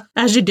zebra.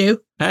 As you do.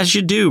 As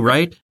you do,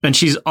 right? And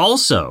she's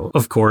also,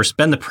 of course,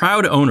 been the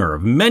proud owner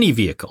of many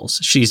vehicles.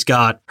 She's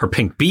got her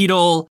pink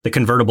Beetle, the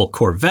convertible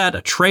Corvette,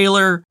 a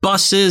trailer,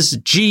 buses,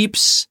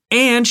 Jeeps,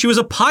 and she was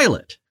a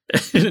pilot.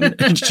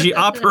 And she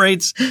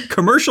operates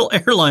commercial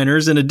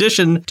airliners in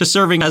addition to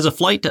serving as a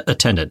flight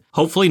attendant.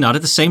 Hopefully not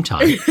at the same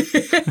time.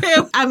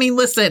 I mean,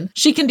 listen,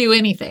 she can do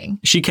anything.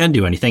 She can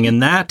do anything.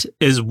 And that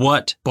is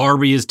what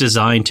Barbie is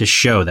designed to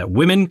show, that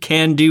women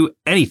can do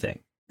anything.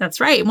 That's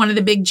right. One of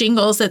the big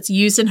jingles that's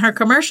used in her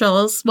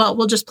commercials. Well,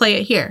 we'll just play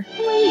it here.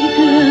 We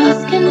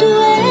girls can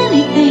do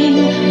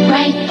anything,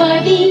 right,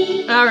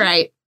 Barbie? All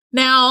right.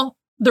 Now,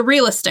 the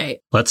real estate.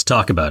 Let's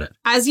talk about it.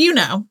 As you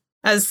know,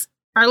 as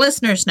our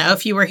listeners know,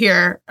 if you were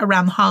here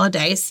around the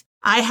holidays,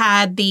 I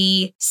had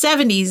the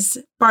 70s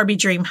Barbie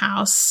dream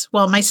house.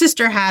 Well, my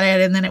sister had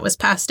it, and then it was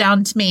passed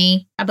down to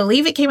me. I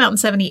believe it came out in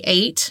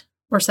 78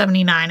 or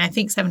 79. I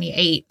think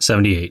 78.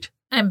 78.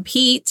 And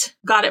Pete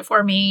got it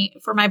for me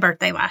for my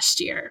birthday last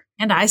year,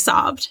 and I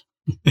sobbed.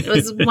 It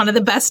was one of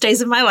the best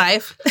days of my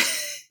life.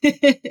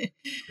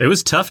 It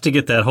was tough to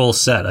get that whole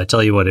set. I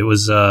tell you what, it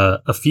was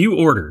a few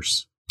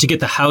orders to get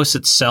the house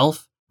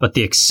itself, but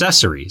the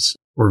accessories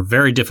were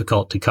very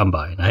difficult to come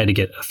by. And I had to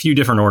get a few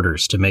different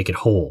orders to make it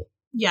whole.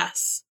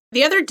 Yes.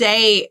 The other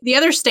day, the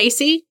other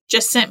Stacy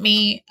just sent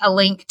me a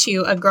link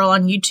to a girl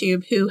on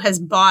YouTube who has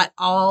bought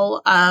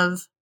all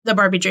of the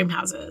Barbie dream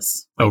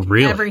houses. Oh,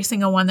 really? Every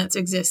single one that's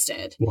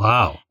existed.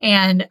 Wow.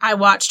 And I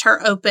watched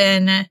her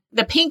open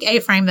the pink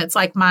A-frame that's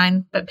like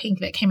mine, but pink,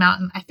 that came out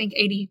in, I think,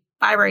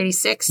 85 or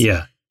 86.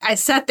 Yeah. I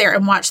sat there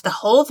and watched the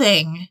whole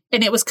thing,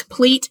 and it was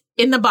complete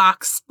in the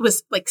box. It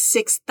was like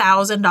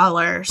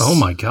 $6,000. Oh,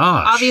 my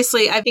gosh.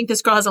 Obviously, I think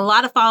this girl has a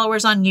lot of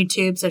followers on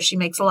YouTube, so she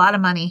makes a lot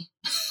of money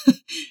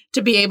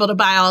to be able to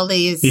buy all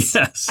these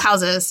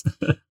houses.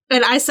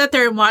 And I sat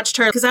there and watched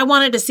her because I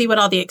wanted to see what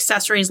all the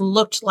accessories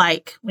looked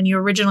like when you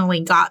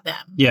originally got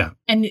them. Yeah.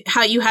 And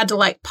how you had to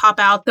like pop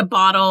out the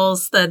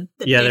bottles, the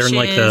yeah, dishes.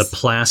 they're in like the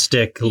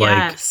plastic,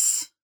 like,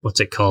 what's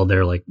it called?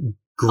 They're like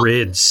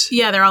grids.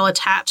 Yeah, they're all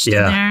attached in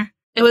there.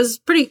 It was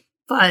pretty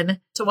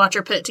fun to watch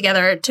her put it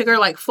together. It took her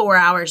like 4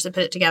 hours to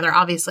put it together.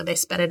 Obviously, they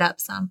sped it up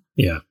some.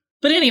 Yeah.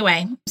 But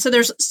anyway, so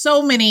there's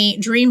so many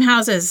dream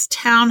houses,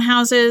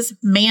 townhouses,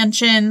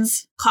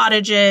 mansions,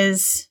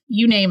 cottages,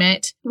 you name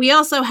it. We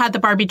also had the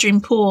Barbie dream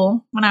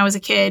pool when I was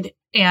a kid,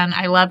 and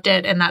I loved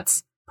it. And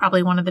that's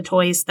probably one of the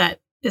toys that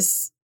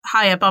is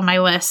high up on my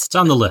list. It's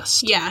on the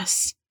list.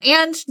 Yes.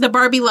 And the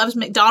Barbie Loves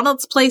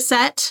McDonald's play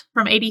set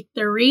from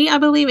 83, I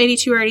believe,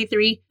 82 or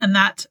 83. And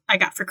that I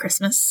got for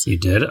Christmas. You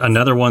did.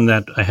 Another one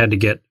that I had to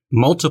get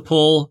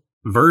multiple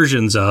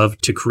versions of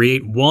to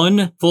create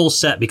one full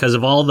set because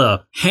of all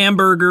the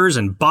hamburgers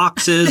and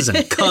boxes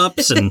and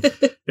cups. And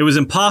it was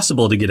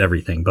impossible to get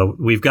everything. But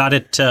we've got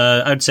it,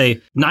 I'd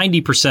say,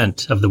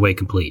 90% of the way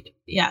complete.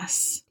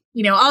 Yes.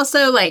 You know,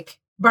 also like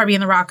Barbie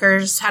and the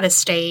Rockers had a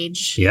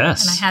stage.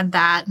 Yes. And I had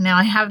that. Now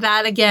I have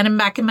that again and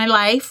back in my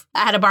life.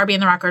 I had a Barbie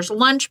and the Rockers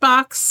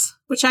lunchbox,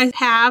 which I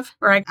have,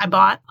 or I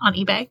bought on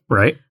eBay.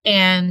 Right.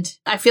 And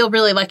I feel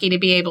really lucky to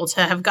be able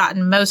to have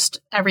gotten most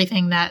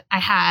everything that I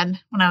had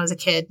when I was a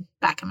kid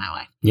back in my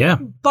life. Yeah.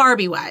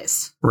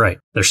 Barbie-wise. Right.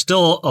 There's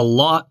still a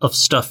lot of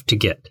stuff to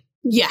get.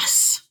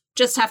 Yes.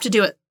 Just have to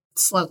do it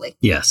slowly.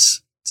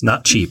 Yes. It's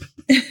not cheap.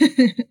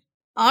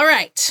 All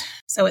right.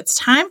 So it's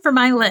time for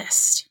my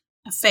list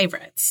of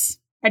favorites.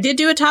 I did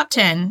do a top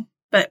 10,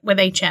 but with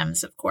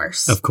HMs, of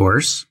course. Of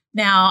course.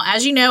 Now,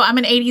 as you know, I'm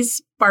an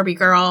 80s Barbie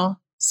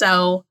girl,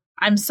 so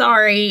I'm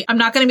sorry. I'm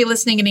not going to be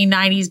listing any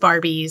 90s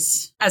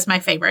Barbies as my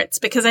favorites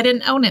because I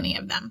didn't own any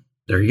of them.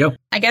 There you go.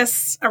 I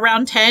guess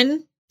around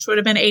 10 which would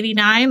have been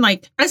 89.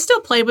 Like, I still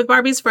played with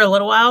Barbies for a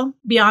little while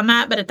beyond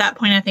that, but at that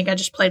point, I think I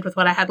just played with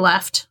what I had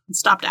left and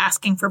stopped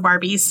asking for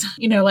Barbies,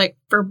 like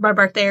for my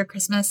birthday or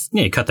Christmas.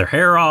 Yeah, you cut their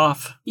hair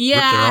off,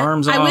 yeah, rip their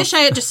arms off. I wish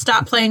I had just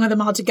stopped playing with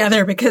them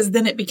altogether because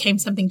then it became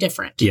something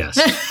different. Yes.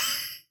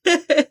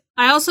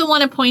 I also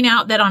want to point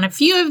out that on a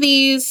few of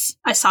these,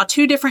 I saw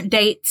 2 different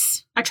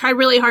dates. I tried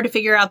really hard to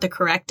figure out the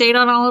correct date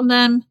on all of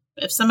them.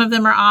 If some of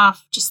them are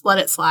off, just let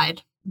it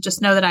slide.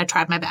 Just know that I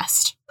tried my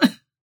best.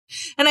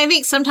 And I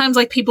think sometimes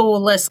like people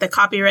will list the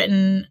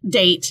copywritten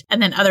date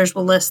and then others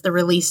will list the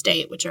release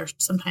date, which are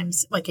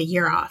sometimes like a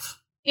year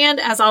off. And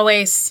as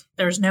always,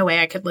 there's no way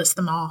I could list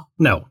them all.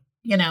 No.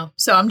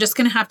 So I'm just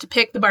going to have to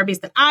pick the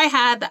Barbies that I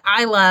had, that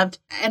I loved,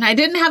 and I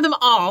didn't have them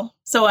all,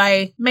 so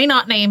I may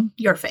not name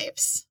your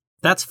faves.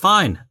 That's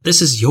fine.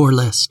 This is your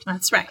list.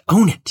 That's right.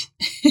 Own it.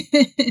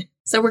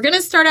 So we're going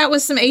to start out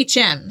with some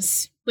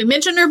HMs. We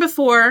mentioned her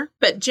before,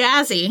 but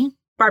Jazzy,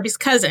 Barbie's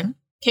cousin,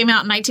 came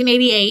out in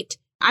 1988.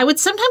 I would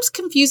sometimes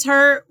confuse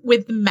her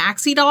with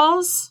Maxi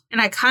dolls,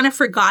 and I kind of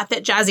forgot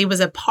that Jazzy was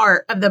a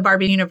part of the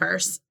Barbie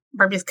universe.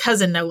 Barbie's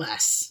cousin, no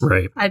less.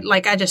 Right.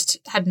 I just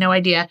had no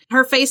idea.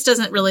 Her face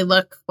doesn't really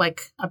look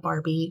like a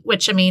Barbie,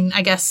 which, I mean,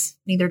 I guess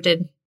neither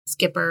did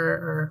Skipper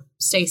or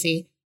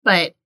Stacy.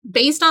 But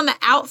based on the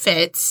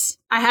outfits,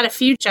 I had a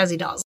few Jazzy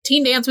dolls.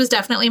 Teen Dance was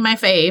definitely my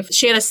fave.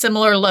 She had a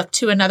similar look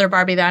to another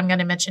Barbie that I'm going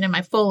to mention in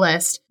my full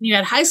list. You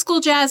had High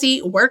School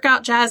Jazzy,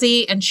 Workout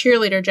Jazzy, and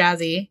Cheerleader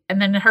Jazzy.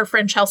 And then her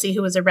friend Chelsea,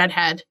 who was a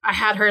redhead. I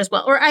had her as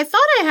well. Or I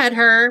thought I had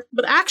her,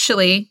 but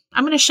actually,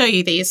 I'm going to show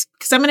you these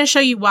because I'm going to show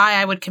you why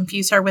I would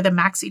confuse her with a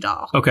Maxi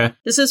doll. Okay.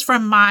 This is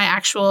from my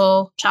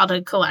actual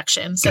childhood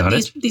collection. So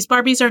these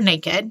Barbies are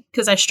naked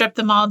because I stripped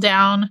them all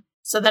down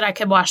so that I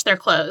could wash their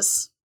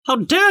clothes. How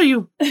dare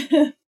you?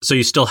 So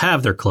you still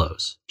have their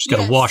clothes. Just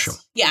got to wash them.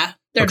 Yeah,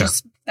 they're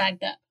just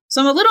bagged up. So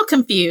I'm a little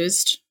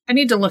confused. I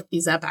need to look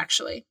these up,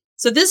 actually.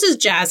 So this is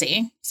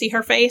Jazzy. See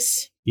her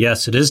face?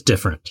 Yes, it is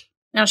different.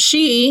 Now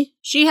she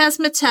has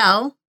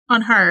Mattel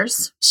on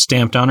hers.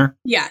 Stamped on her?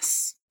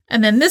 Yes.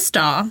 And then this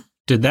doll.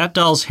 Did that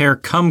doll's hair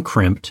come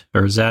crimped,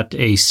 or is that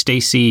a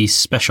Stacy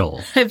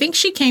special? I think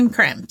she came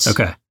crimped.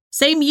 Okay.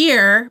 Same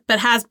year, but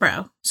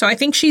Hasbro. So I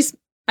think she's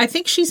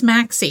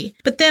Maxi.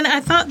 But then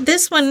I thought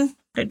this one...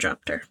 I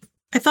dropped her.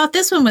 I thought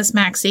this one was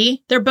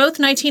Maxi. They're both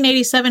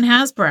 1987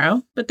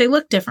 Hasbro, but they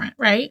look different,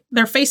 right?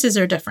 Their faces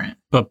are different.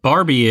 But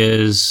Barbie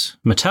is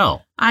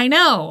Mattel. I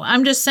know.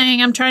 I'm just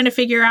saying I'm trying to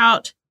figure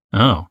out.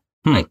 Oh.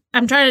 Like,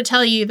 I'm trying to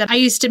tell you that I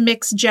used to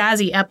mix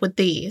Jazzy up with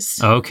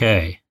these.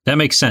 Okay. That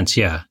makes sense,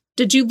 yeah.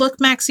 Did you look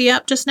Maxi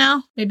up just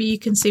now? Maybe you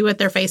can see what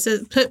their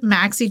faces. Put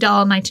Maxi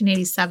doll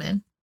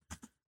 1987.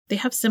 They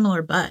have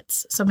similar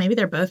butts, so maybe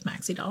they're both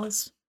Maxi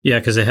dolls. Yeah,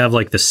 because they have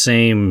like the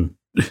same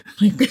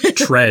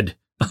tread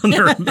on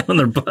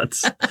their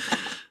butts.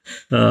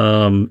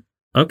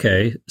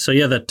 Okay. So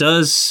yeah, that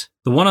does.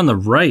 The one on the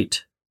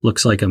right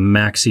looks like a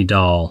Maxi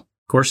doll.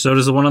 Of course, so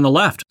does the one on the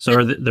left.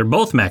 So they're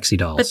both Maxi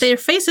dolls. But their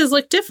faces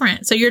look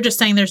different. So you're just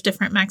saying there's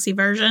different Maxi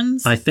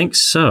versions? I think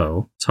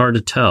so. It's hard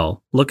to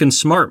tell. Looking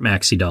Smart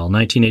Maxi doll,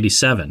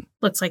 1987.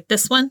 Looks like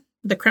this one,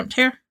 the crimped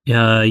hair.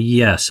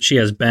 Yes. She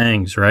has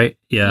bangs, right?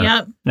 Yeah.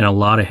 Yep. And a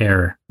lot of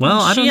hair.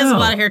 Well, I don't know. She has a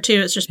lot of hair too.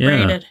 It's just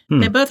braided.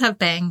 They both have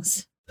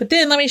bangs. But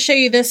then let me show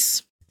you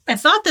this. I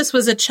thought this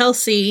was a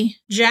Chelsea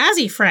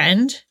Jazzy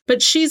friend,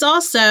 but she's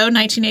also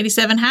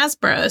 1987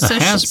 Hasbro.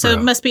 So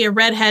it must be a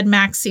redhead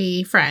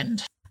Maxi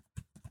friend.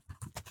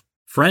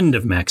 Friend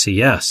of Maxi,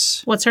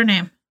 yes. What's her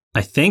name?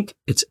 I think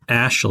it's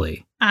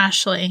Ashley.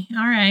 Ashley.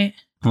 All right.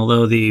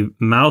 Although the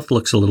mouth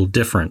looks a little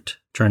different.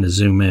 Trying to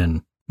zoom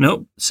in.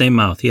 Nope, same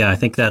mouth. Yeah, I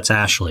think that's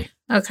Ashley.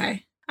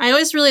 Okay. I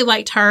always really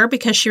liked her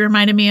because she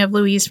reminded me of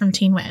Louise from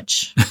Teen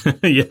Witch.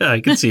 Yeah, I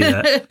can see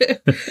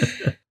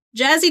that.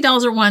 Jazzy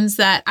dolls are ones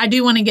that I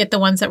do want to get the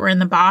ones that were in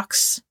the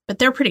box, but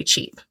they're pretty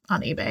cheap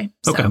on eBay.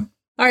 So. Okay.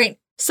 All right.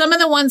 Some of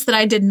the ones that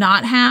I did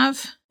not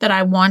have that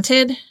I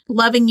wanted,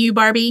 Loving You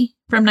Barbie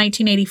from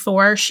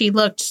 1984. She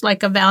looked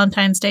like a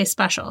Valentine's Day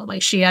special.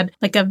 Like she had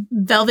like a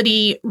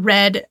velvety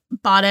red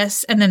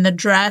bodice and then the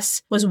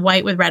dress was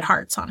white with red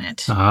hearts on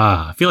it.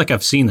 I feel like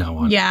I've seen that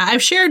one. Yeah,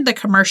 I've shared the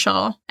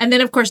commercial. And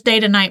then of course, Day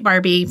to Night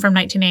Barbie from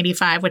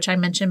 1985, which I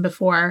mentioned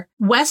before.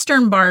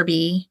 Western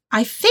Barbie,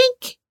 I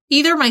think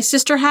either my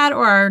sister had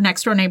or our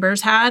next door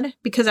neighbors had,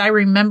 because I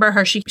remember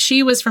her.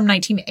 She was from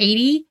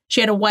 1980.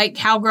 She had a white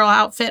cowgirl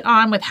outfit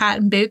on with hat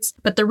and boots.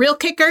 But the real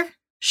kicker,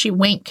 she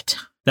winked.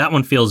 That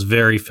one feels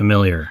very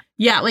familiar.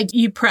 Yeah, like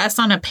you press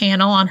on a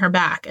panel on her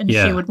back and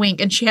she would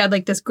wink. And she had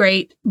like this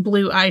great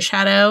blue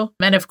eyeshadow.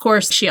 And of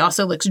course, she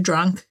also looks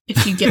drunk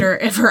if you get her,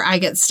 if her eye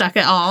gets stuck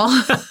at all.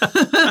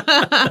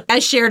 I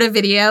shared a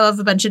video of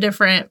a bunch of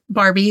different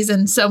Barbies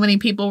and so many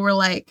people were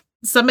like,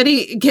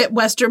 somebody get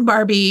Western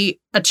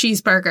Barbie a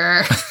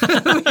cheeseburger.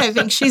 I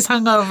think she's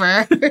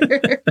hungover.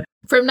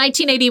 From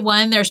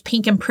 1981, there's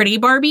Pink and Pretty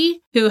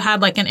Barbie, who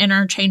had like an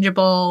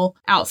interchangeable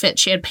outfit.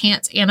 She had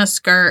pants and a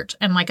skirt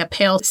and like a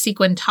pale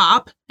sequin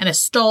top and a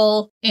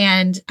stole.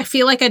 And I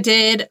feel like I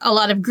did a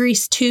lot of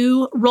Grease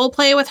 2 role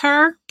play with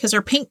her because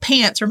her pink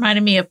pants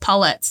reminded me of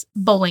Paulette's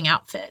bowling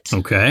outfit.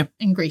 Okay.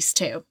 In Grease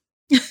 2.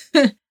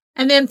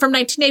 And then from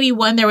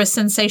 1981, there was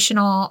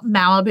Sensational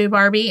Malibu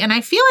Barbie. And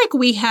I feel like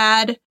we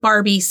had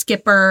Barbie,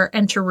 Skipper,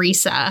 and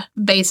Teresa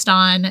based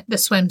on the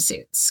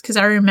swimsuits because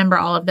I remember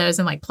all of those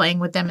and like playing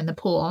with them in the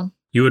pool.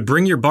 You would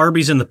bring your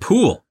Barbies in the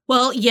pool?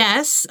 Well,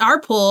 yes, our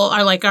pool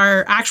are like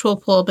our actual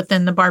pool, but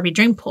then the Barbie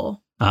dream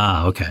pool.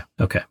 Ah, okay.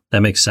 Okay.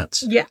 That makes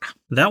sense. Yeah.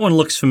 That one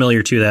looks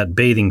familiar to that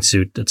bathing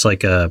suit. It's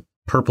like a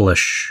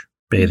purplish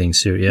bathing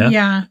suit, yeah?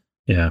 Yeah.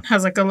 Yeah.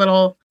 Has like a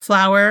little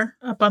flower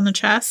up on the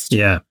chest.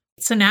 Yeah.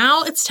 So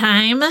now it's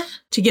time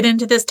to get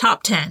into this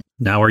top 10.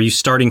 Now, are you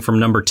starting from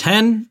number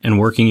 10 and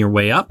working your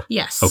way up?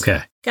 Yes.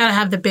 Okay. Gotta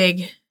have the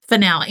big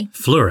finale.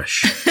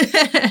 Flourish.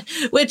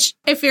 Which,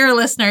 if you're a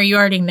listener, you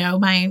already know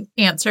my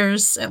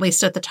answers, at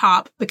least at the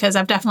top, because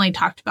I've definitely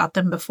talked about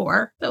them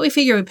before. But we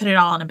figure we put it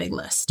all on a big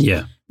list.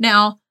 Yeah.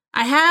 Now,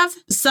 I have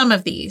some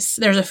of these.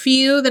 There's a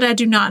few that I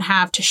do not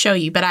have to show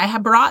you, but I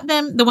have brought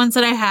them, the ones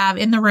that I have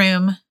in the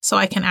room, so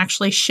I can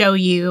actually show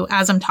you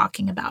as I'm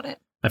talking about it.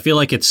 I feel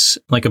like it's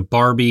like a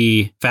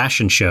Barbie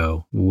fashion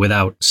show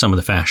without some of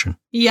the fashion.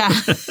 Yeah.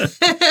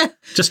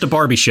 Just a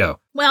Barbie show.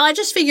 Well, I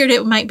just figured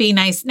it might be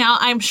nice. Now,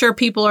 I'm sure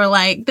people are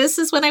like, this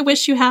is when I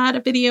wish you had a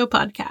video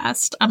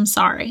podcast. I'm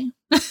sorry.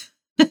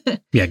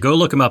 Yeah, go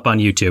look them up on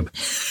YouTube.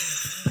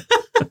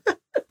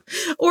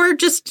 Or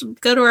just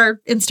go to our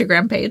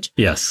Instagram page.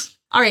 Yes.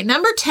 All right,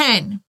 number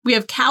 10, we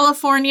have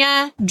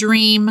California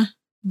Dream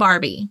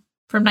Barbie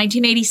from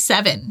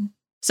 1987.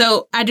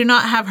 So I do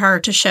not have her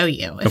to show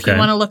you. If you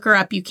want to look her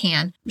up, you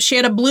can. She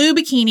had a blue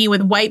bikini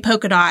with white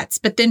polka dots,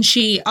 but then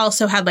she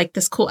also had like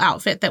this cool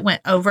outfit that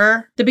went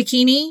over the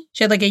bikini.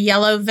 She had like a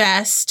yellow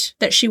vest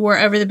that she wore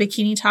over the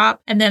bikini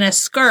top, and then a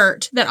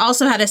skirt that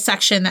also had a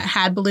section that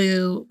had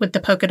blue with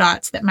the polka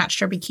dots that matched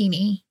her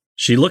bikini.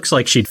 She looks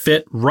like she'd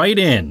fit right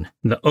in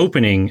the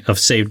opening of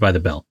Saved by the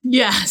Bell.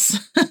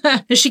 Yes.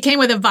 She came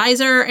with a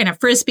visor and a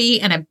Frisbee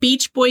and a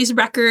Beach Boys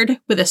record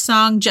with a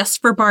song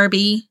just for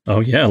Barbie. Oh,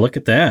 yeah. Look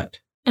at that.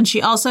 And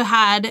she also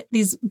had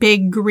these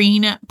big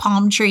green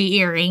palm tree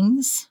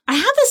earrings. I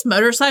have this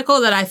motorcycle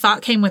that I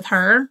thought came with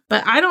her,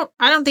 but I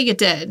don't think it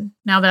did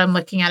now that I'm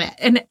looking at it.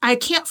 And I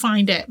can't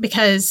find it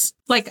because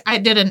like I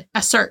did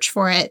a search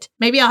for it.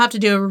 Maybe I'll have to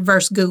do a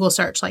reverse Google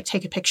search, like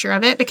take a picture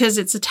of it because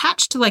it's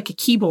attached to like a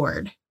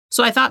keyboard.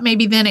 So I thought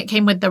maybe then it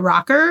came with the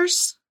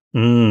rockers.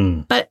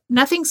 But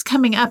nothing's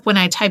coming up when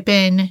I type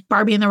in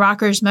Barbie and the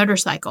Rockers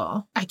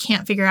motorcycle. I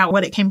can't figure out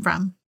what it came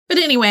from. But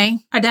anyway,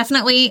 I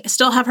definitely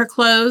still have her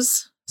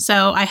clothes.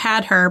 So I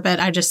had her, but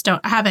I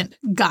haven't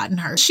gotten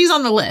her. She's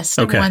on the list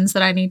of ones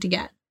that I need to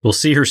get. We'll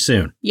see her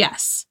soon.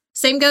 Yes.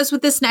 Same goes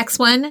with this next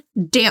one,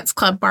 Dance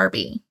Club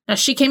Barbie. Now,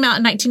 she came out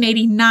in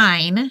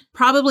 1989,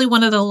 probably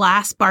one of the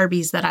last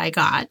Barbies that I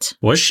got.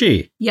 Was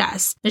she?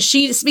 Yes.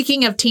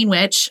 Speaking of Teen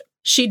Witch,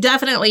 she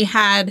definitely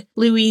had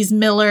Louise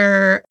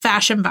Miller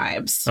fashion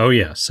vibes. Oh,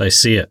 yes. I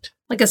see it.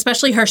 Like,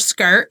 especially her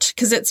skirt,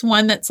 because it's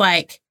one that's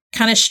like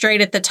kind of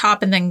straight at the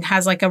top and then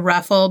has like a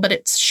ruffle, but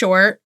it's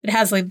short. It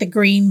has like the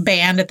green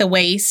band at the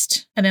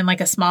waist and then like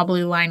a small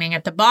blue lining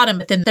at the bottom.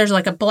 But then there's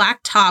like a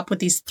black top with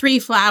these 3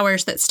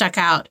 flowers that stuck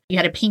out. You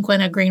had a pink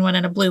one, a green one,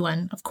 and a blue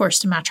one, of course,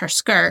 to match her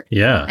skirt.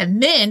 Yeah.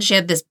 And then she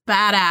had this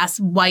badass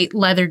white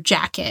leather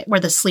jacket where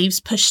the sleeves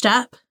pushed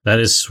up. That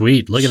is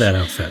sweet. Look at that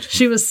outfit.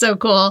 She was so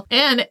cool.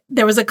 And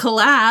there was a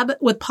collab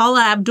with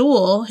Paula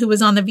Abdul, who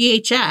was on the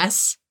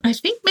VHS. I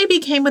think maybe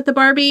it came with the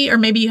Barbie, or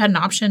maybe you had an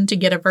option to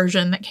get a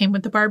version that came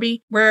with the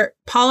Barbie, where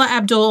Paula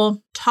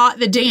Abdul taught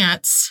the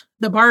dance,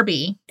 the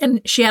Barbie, and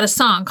she had a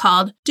song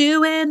called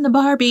Doing the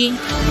Barbie.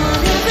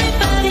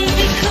 Everybody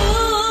be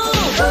cool.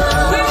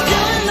 We're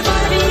doing the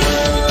Barbie.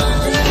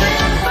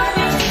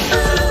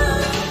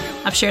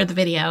 I've shared the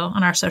video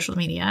on our social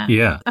media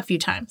a few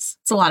times.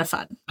 It's a lot of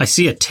fun. I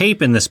see a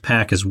tape in this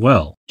pack as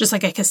well. Just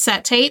like a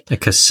cassette tape. A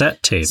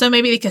cassette tape. So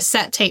maybe the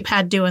cassette tape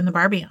had Doing the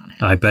Barbie on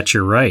it. I bet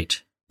you're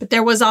right. But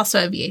there was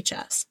also a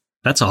VHS.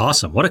 That's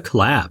awesome. What a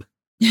collab.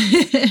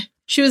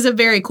 She was a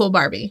very cool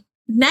Barbie.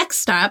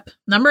 Next up,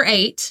 number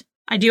 8.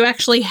 I do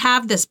actually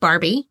have this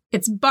Barbie.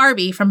 It's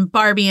Barbie from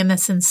Barbie and the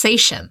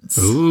Sensations.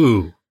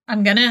 Ooh.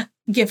 I'm going to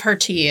give her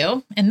to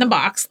you in the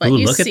box. Let Ooh,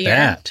 you look see at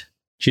that.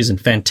 She's in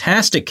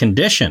fantastic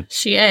condition.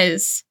 She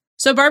is.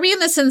 So Barbie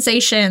and the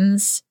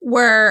Sensations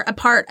were a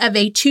part of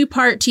a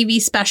 2-part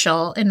TV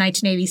special in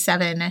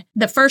 1987.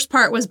 The first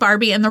part was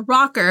Barbie and the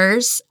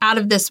Rockers Out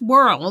of This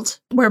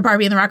World, where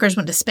Barbie and the Rockers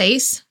went to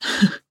space.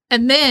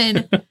 And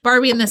then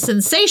Barbie and the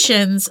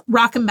Sensations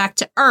Rock 'em Back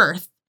to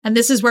Earth. And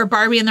this is where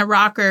Barbie and the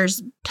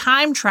Rockers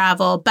time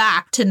travel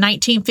back to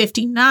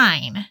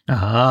 1959.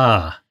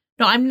 Ah.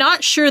 No, I'm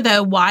not sure,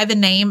 though, why the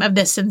name of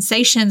the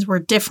Sensations were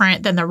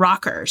different than the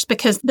Rockers,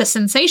 because the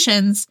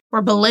Sensations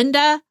were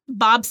Belinda,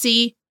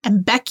 Bobsy,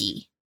 and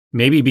Becky.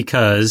 Maybe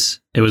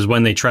because it was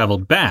when they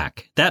traveled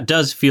back. That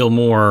does feel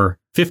more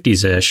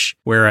 50s-ish,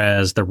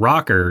 whereas the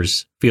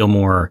rockers feel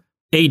more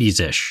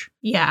 80s-ish.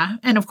 Yeah.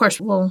 And of course,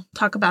 we'll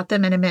talk about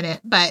them in a minute.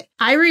 But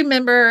I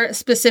remember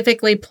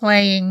specifically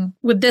playing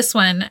with this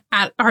one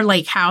at our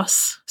lake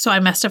house. So I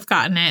must have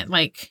gotten it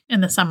like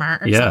in the summer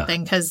or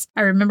something, because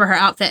I remember her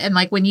outfit. And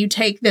like when you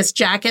take this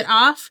jacket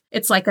off,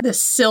 it's like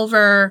this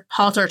silver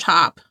halter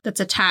top that's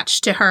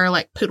attached to her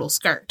like poodle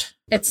skirt.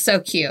 It's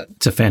so cute.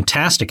 It's a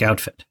fantastic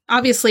outfit.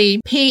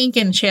 Obviously pink,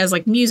 and she has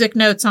like music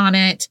notes on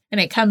it. And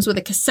it comes with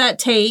a cassette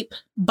tape,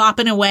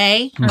 Boppin'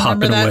 Away. I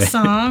remember that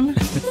song.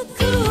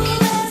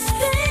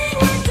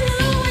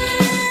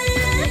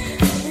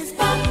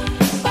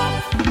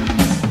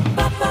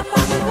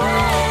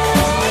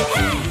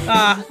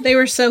 They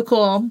were so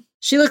cool.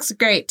 She looks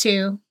great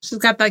too. She's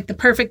got like the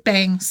perfect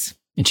bangs.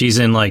 And she's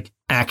in like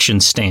action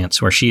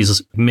stance where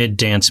she's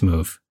mid-dance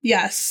move.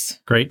 Yes.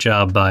 Great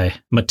job by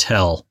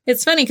Mattel.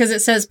 It's funny because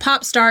it says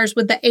pop stars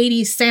with the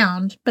 80s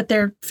sound, but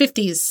they're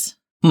 50s.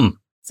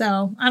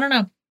 So I don't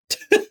know.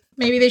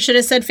 Maybe they should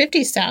have said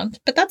 50s sound,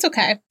 but that's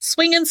okay.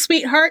 Swinging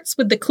sweethearts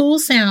with the cool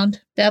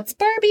sound. That's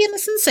Barbie and the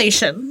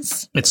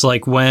Sensations. It's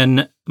like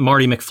when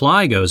Marty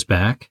McFly goes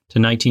back to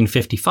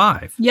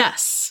 1955.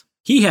 Yes.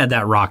 He had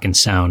that rockin'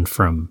 sound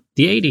from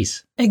the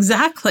 80s.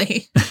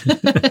 Exactly.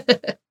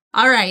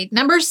 All right.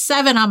 Number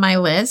 7 on my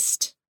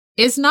list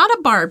is not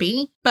a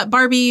Barbie, but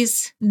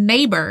Barbie's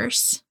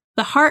neighbors,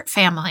 the Hart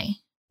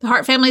family. The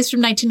Hart family is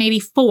from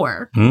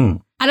 1984.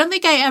 I don't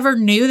think I ever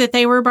knew that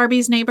they were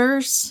Barbie's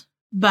neighbors,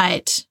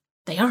 but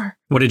they are.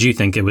 What did you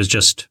think? It was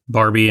just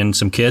Barbie and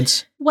some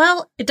kids?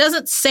 Well, it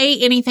doesn't say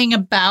anything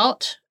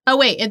about... Oh,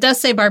 wait. It does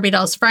say Barbie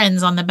doll's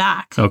friends on the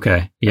back.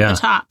 Okay. Yeah. At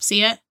the top.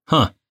 See it?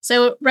 Huh.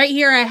 So right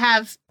here, I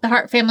have the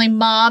Hart family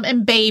mom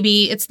and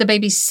baby. It's the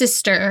baby's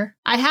sister.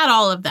 I had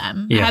all of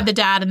them. Yeah. I had the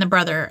dad and the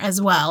brother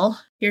as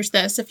well. Here's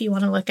this if you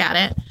want to look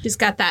at it. She's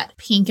got that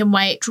pink and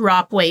white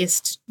drop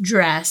waist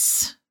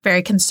dress.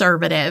 Very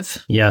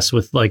conservative. Yes,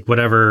 with like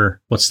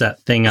what's that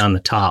thing on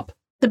the top?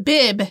 The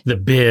bib. The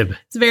bib.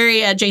 It's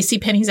very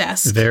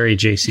JCPenney's-esque. Very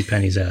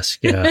JCPenney's-esque,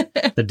 yeah.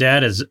 The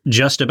dad is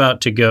just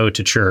about to go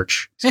to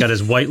church. He's got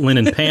his white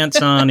linen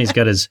pants on. He's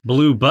got his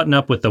blue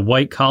button-up with the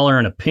white collar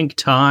and a pink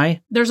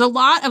tie. There's a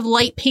lot of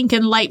light pink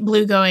and light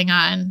blue going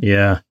on.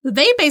 Yeah.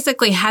 They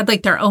basically had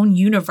like their own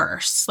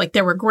universe. Like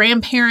there were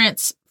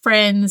grandparents,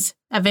 friends.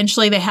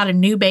 Eventually they had a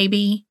new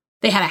baby.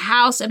 They had a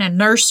house and a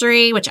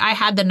nursery, which I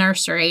had the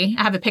nursery.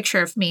 I have a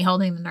picture of me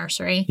holding the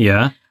nursery.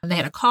 Yeah. And they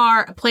had a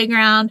car, a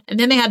playground, and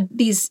then they had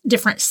these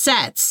different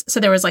sets. So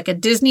there was like a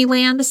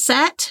Disneyland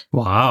set.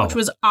 Wow. Which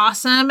was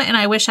awesome. And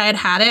I wish I had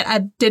had it. I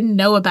didn't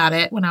know about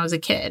it when I was a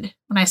kid.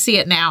 When I see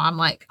it now, I'm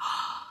like,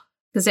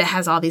 because it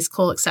has all these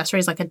cool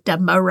accessories like a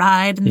Dumbo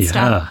ride and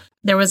stuff.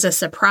 There was a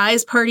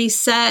surprise party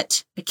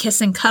set, a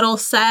kiss and cuddle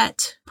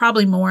set,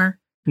 probably more.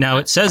 Now,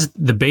 it says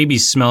the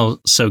babies smell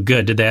so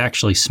good. Did they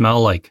actually smell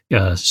like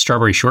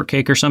strawberry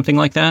shortcake or something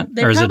like that?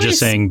 Or is it just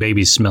saying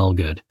babies smell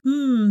good?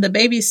 The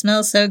babies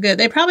smell so good.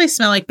 They probably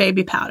smell like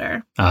baby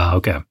powder. Ah,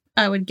 okay.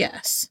 I would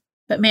guess.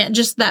 But man,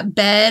 just that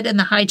bed and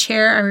the high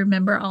chair, I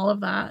remember all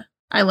of that.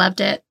 I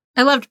loved it.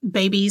 I loved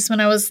babies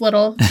when I was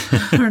little.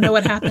 I don't know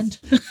what happened.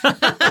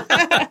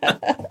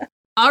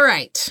 All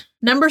right.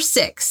 Number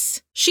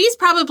 6. She's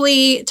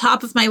probably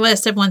top of my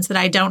list of ones that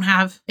I don't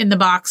have in the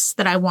box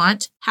that I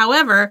want.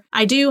 However,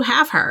 I do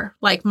have her,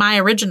 like my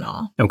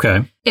original.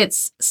 Okay.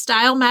 It's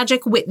Style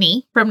Magic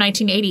Whitney from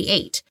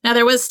 1988. Now,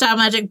 there was Style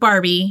Magic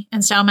Barbie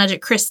and Style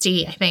Magic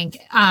Christy, I think.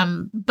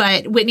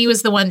 But Whitney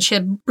was the one, she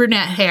had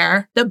brunette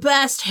hair, the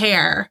best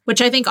hair,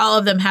 which I think all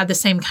of them had the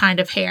same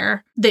kind of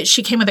hair. That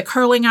she came with a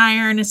curling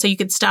iron, so you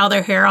could style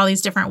their hair all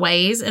these different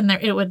ways, and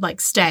it would like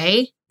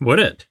stay. Would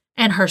it?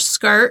 And her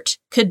skirt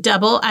could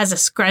double as a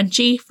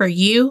scrunchie for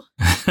you.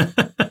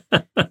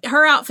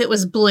 Her outfit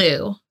was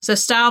blue. So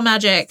Style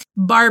Magic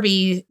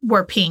Barbie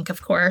wore pink,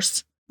 of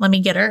course. Let me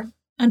get her.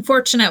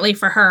 Unfortunately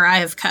for her, I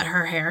have cut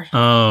her hair.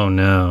 Oh,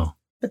 no.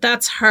 But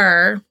that's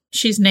her.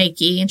 She's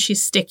naked and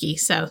she's sticky.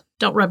 So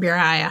don't rub your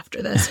eye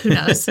after this. Who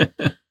knows?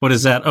 What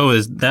is that? Oh,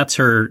 that's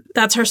her...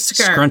 That's her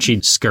skirt.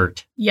 Scrunchy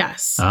skirt.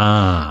 Yes.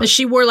 Ah.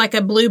 She wore like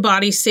a blue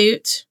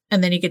bodysuit.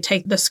 And then you could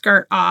take the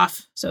skirt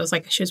off. So it was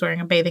like she was wearing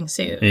a bathing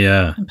suit.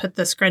 Yeah. And put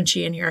the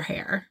scrunchie in your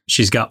hair.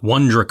 She's got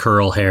Wondra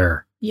curl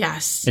hair.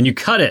 Yes. And you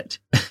cut it.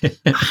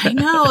 I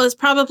know. It's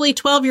probably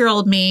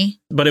 12-year-old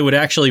me. But it would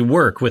actually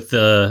work with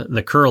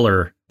the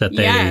curler that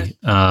they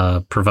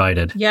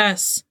provided.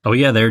 Yes. Oh,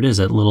 yeah, there it is,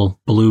 that little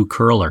blue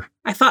curler.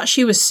 I thought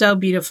she was so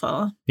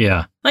beautiful.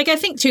 Yeah. Like, I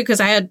think, too, because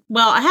I had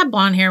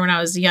blonde hair when I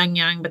was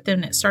young, but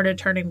then it started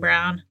turning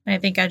brown. And I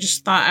think I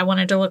just thought I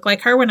wanted to look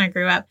like her when I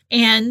grew up.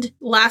 And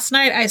last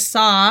night I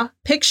saw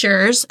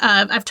pictures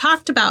of, I've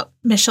talked about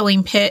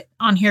Micheline Pitt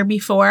on here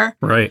before.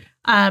 Right.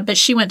 But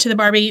she went to the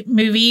Barbie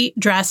movie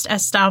dressed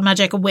as Style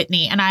Magic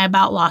Whitney, and I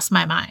about lost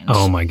my mind.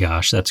 Oh my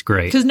gosh, that's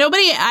great. Because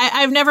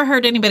I've never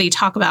heard anybody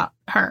talk about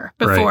her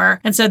before. Right.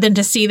 And so then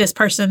to see this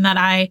person that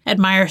I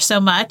admire so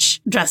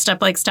much dressed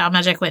up like Style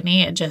Magic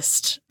Whitney, it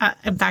just,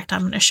 in fact,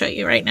 I'm going to show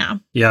you right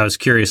now. Yeah, I was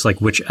curious, like,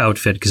 which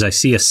outfit, because I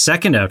see a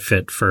second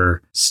outfit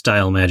for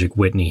Style Magic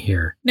Whitney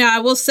here. Now,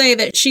 I will say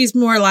that she's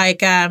more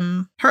like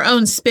her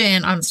own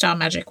spin on Style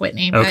Magic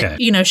Whitney. But,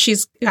 Okay.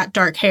 She's got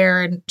dark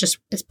hair and just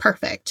is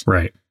perfect.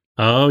 Right.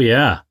 Oh,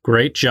 yeah.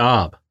 Great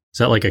job. Is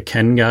that like a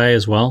Ken guy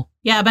as well?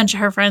 Yeah, a bunch of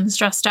her friends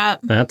dressed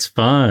up. That's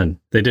fun.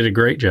 They did a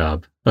great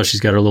job. Oh,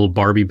 she's got her little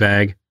Barbie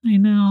bag. I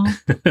know.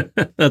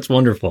 That's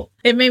wonderful.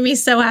 It made me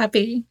so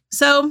happy.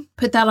 So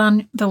put that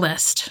on the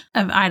list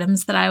of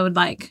items that I would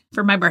like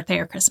for my birthday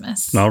or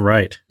Christmas. All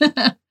right.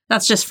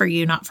 That's just for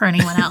you, not for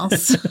anyone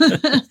else.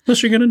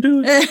 Unless you're going to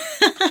do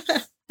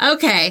it.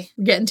 Okay,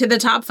 getting to the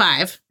top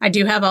 5. I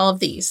do have all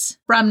of these.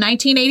 From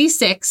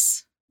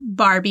 1986,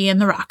 Barbie and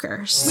the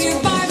Rockers.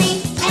 We're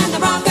Barbie and the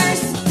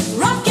Rockers,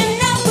 rocking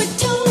out with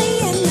Tony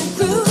in the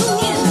groove.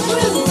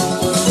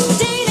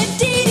 Dana,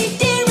 Dee Dee,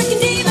 Derek, and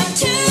Diva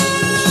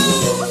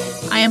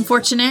too. I am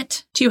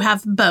fortunate to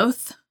have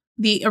both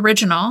the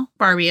original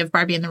Barbie of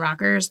Barbie and the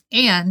Rockers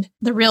and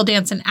the Real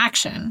Dance in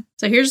Action.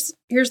 So here's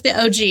the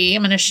OG.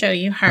 I'm going to show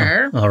you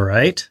her. All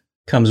right.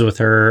 Comes with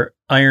her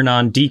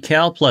iron-on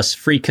decal plus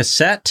free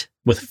cassette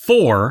with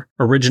 4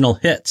 original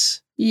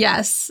hits.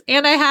 Yes.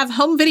 And I have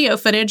home video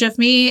footage of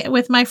me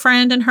with my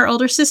friend and her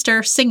older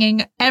sister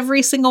singing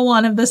every single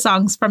one of the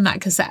songs from that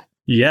cassette.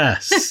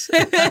 Yes.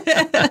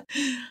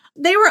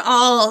 They were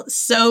all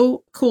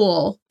so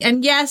cool.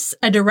 And yes,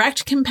 a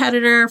direct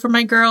competitor for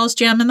my girls,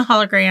 Gem and the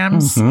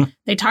Holograms. Mm-hmm.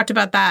 They talked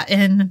about that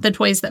in The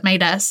Toys That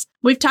Made Us.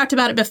 We've talked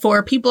about it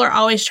before. People are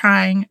always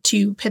trying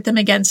to pit them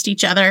against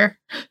each other.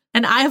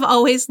 And I've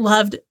always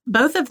loved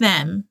both of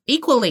them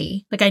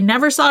equally. Like, I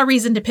never saw a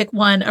reason to pick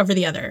one over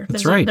the other.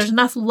 That's right. There's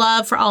enough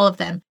love for all of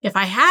them. If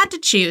I had to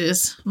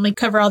choose, let me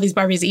cover all these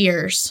Barbies'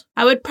 ears.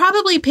 I would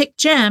probably pick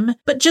Gem,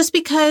 but just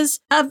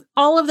because of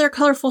all of their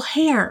colorful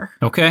hair.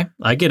 Okay,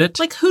 I get it.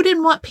 Like, who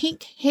didn't want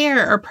pink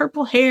hair or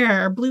purple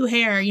hair or blue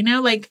hair?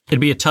 Like, it'd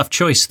be a tough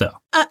choice, though.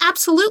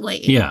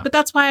 Absolutely. Yeah. But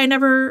that's why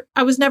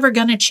I was never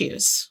going to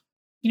choose.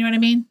 You know what I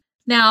mean?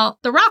 Now,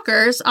 the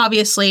Rockers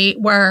obviously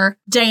were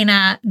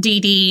Dana,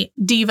 Dee Dee,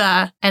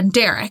 Diva, and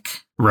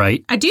Derek.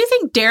 Right. I do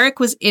think Derek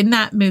was in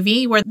that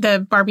movie where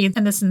the Barbie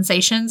and the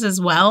Sensations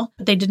as well.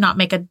 But they did not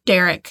make a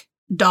Derek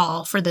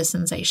doll for the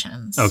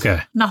Sensations.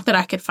 Okay. Not that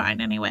I could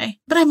find anyway.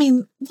 But I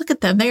mean, look at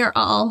them. They are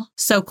all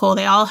so cool.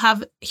 They all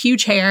have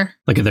huge hair.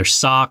 Look at their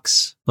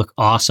socks. Look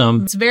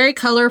awesome. It's very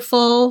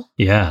colorful.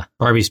 Yeah.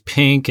 Barbie's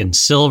pink and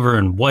silver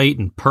and white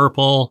and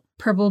purple.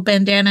 Purple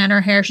bandana in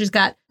her hair. She's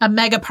got a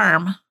mega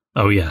perm.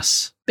 Oh,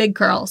 yes. Big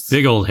curls.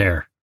 Big old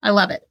hair. I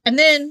love it. And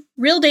then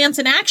Real Dance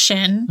in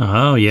Action.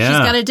 Oh, yeah. She's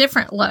got a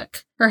different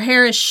look. Her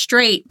hair is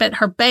straight, but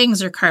her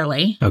bangs are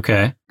curly.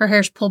 Okay. Her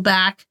hair's pulled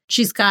back.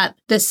 She's got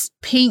this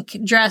pink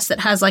dress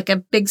that has like a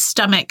big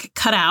stomach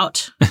cut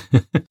out,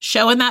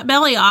 showing that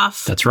belly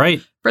off. That's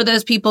right. For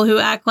those people who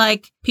act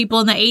like people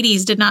in the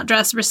 80s did not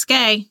dress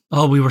risque.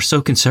 Oh, we were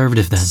so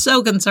conservative then.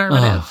 So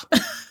conservative. Oh,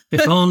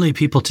 if only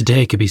people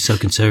today could be so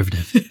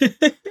conservative.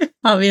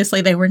 Obviously,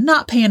 they were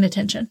not paying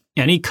attention.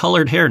 Any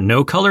colored hair,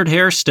 no colored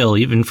hair still,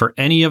 even for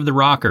any of the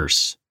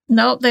Rockers.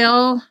 Nope,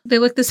 they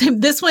look the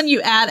same. This one,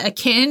 you add a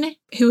Ken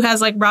who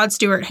has like Rod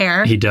Stewart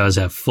hair. He does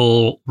have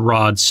full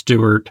Rod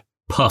Stewart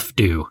puff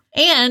do.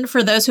 And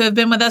for those who have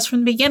been with us from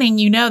the beginning,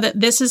 you know that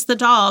this is the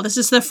doll. This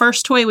is the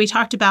first toy we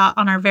talked about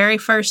on our very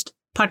first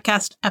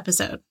podcast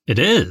episode. It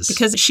is.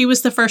 Because she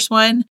was the first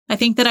one, I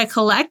think, that I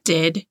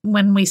collected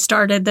when we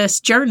started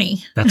this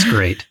journey. That's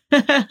great.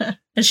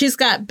 And she's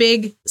got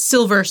big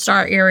silver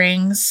star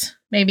earrings,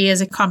 maybe as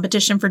a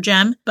competition for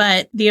Gem.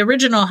 But the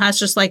original has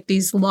just like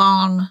these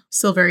long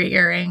silvery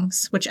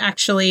earrings, which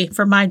actually,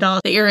 for my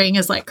doll, the earring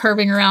is like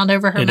curving around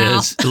over her mouth. It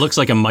is. It looks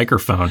like a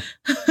microphone.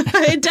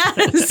 It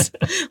does.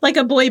 Like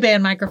a boy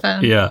band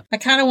microphone. Yeah. I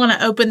kind of want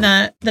to open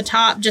the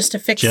top just to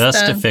fix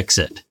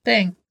it.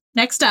 Thing.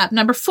 Next up,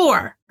 number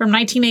 4 from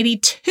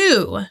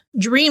 1982,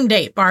 Dream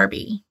Date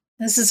Barbie.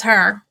 This is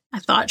her. I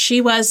thought she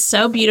was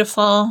so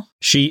beautiful.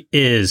 She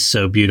is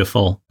so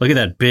beautiful. Look at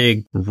that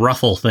big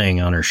ruffle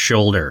thing on her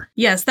shoulder.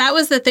 Yes, that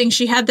was the thing.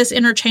 She had this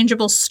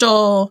interchangeable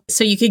stole,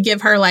 so you could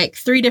give her like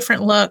 3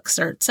 different looks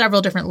or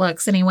several different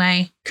looks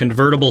anyway.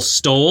 Convertible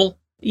stole?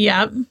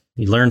 Yep.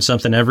 You learn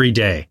something every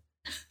day.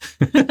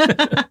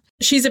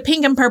 She's a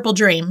pink and purple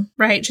dream,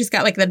 right? She's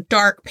got like the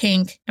dark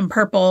pink and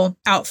purple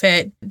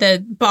outfit.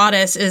 The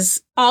bodice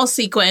is all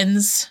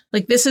sequins.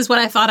 Like, this is what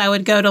I thought I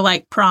would go to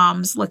like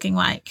proms looking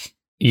like.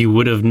 You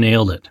would have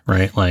nailed it,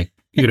 right? Like,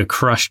 you would have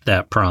crushed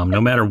that prom,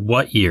 no matter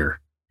what year.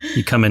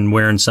 You come in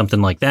wearing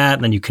something like that,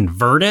 and then you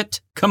convert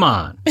it? Come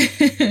on.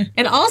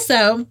 And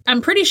also,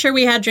 I'm pretty sure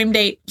we had Dream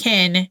Date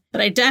Ken,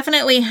 but I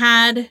definitely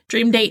had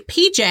Dream Date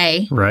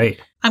PJ. Right.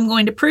 I'm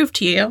going to prove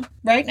to you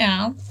right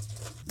now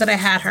that I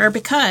had her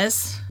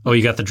because... Oh,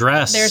 you got the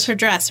dress. There's her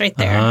dress right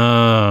there.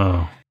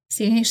 Oh.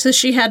 See, so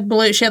she had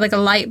blue. She had like a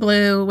light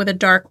blue with a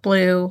dark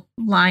blue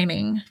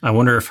lining. I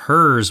wonder if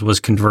hers was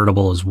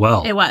convertible as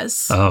well. It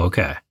was. Oh,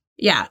 okay.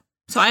 Yeah.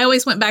 So I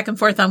always went back and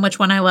forth on which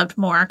one I loved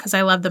more because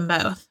I loved them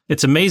both.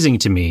 It's amazing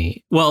to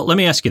me. Well, let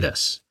me ask you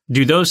this.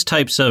 Do those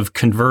types of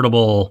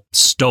convertible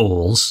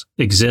stoles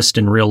exist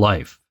in real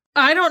life?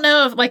 I don't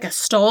know if like a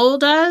stole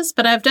does,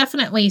 but I've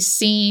definitely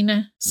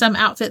seen some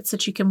outfits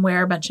that you can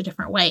wear a bunch of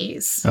different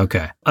ways.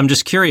 Okay. I'm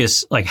just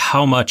curious, like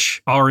how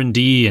much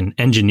R&D and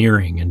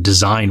engineering and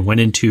design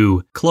went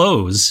into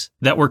clothes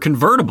that were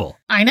convertible.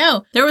 I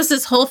know. There was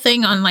this whole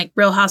thing on like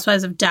Real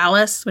Housewives of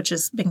Dallas, which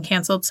has been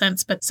canceled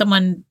since, but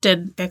someone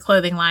did a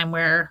clothing line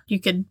where you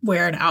could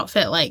wear an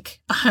outfit like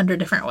 100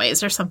 different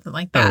ways or something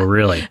like that. Oh,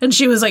 really? And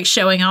she was like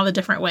showing all the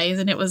different ways,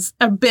 and it was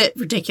a bit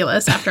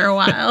ridiculous after a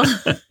while.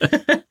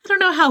 I don't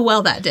know how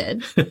well that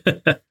did.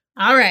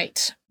 All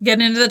right.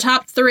 Getting into the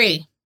top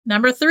 3.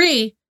 Number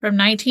 3 from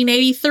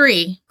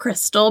 1983,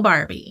 Crystal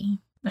Barbie.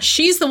 Now,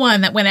 she's the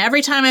one that when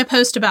every time I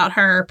post about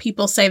her,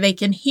 people say they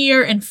can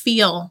hear and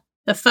feel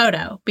the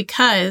photo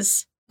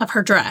because of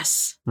her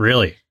dress.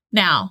 Really?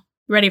 Now,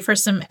 ready for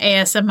some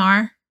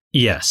ASMR?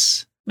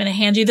 Yes. I'm going to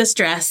hand you this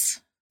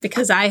dress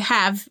because I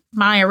have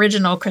my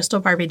original Crystal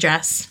Barbie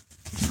dress.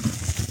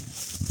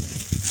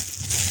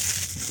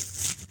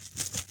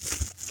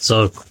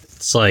 So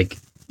it's like...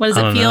 What does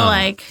it feel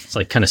like? It's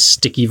like kind of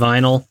sticky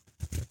vinyl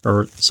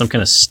or some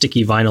kind of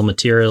sticky vinyl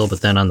material,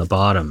 but then on the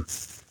bottom,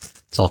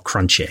 it's all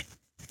crunchy.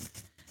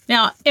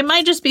 Now, it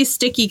might just be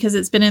sticky because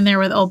it's been in there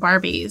with old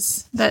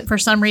Barbies, that for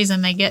some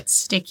reason they get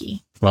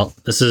sticky. Well,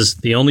 this is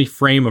the only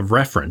frame of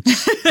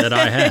reference that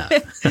I have.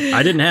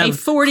 I didn't have a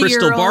 40-year-old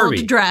Crystal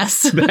Barbie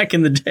dress back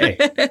in the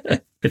day.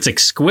 It's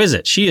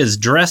exquisite. She is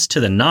dressed to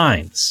the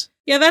nines.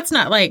 Yeah, that's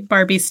not like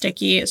Barbie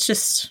sticky. It's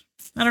just,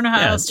 I don't know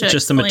how else to it's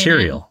just the explain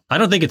material. I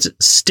don't think it's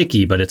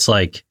sticky, but it's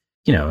like,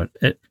 you know,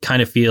 it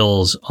kind of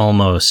feels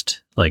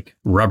almost like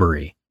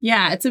rubbery.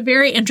 Yeah, it's a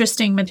very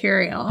interesting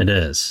material. It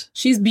is.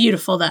 She's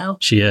beautiful, though.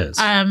 She is.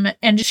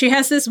 And she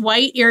has this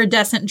white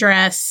iridescent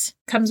dress.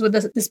 Comes with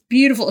this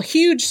beautiful,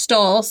 huge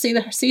stole. See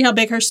how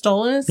big her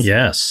stole is?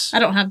 Yes. I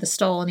don't have the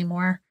stole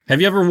anymore.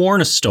 Have you ever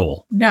worn a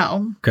stole?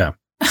 No. Okay.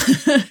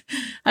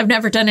 I've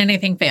never done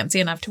anything fancy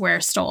enough to wear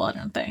a stole, I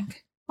don't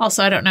think.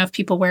 Also, I don't know if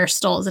people wear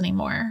stoles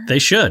anymore. They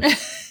should.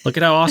 Look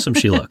at how awesome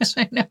she looks.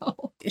 I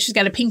know. She's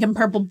got a pink and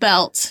purple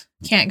belt.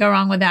 Can't go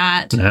wrong with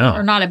that. No.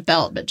 Or not a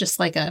belt, but just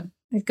like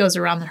it goes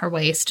around her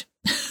waist.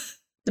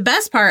 The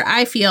best part,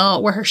 I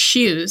feel, were her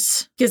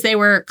shoes because they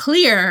were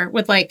clear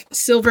with like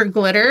silver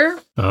glitter.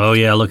 Oh,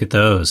 yeah. Look at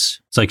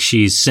those. It's like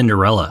she's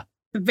Cinderella.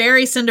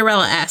 Very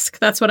Cinderella-esque.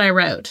 That's what I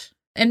wrote.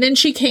 And then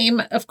she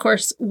came, of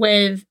course,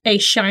 with a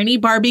shiny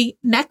Barbie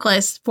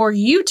necklace for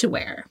you to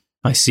wear.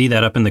 I see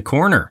that up in the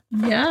corner.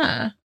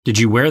 Yeah. Did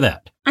you wear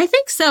that? I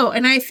think so.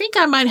 And I think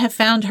I might have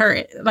found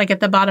her like at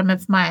the bottom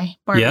of my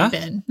Barbie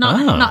bin.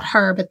 Not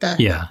her, but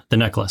the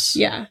necklace.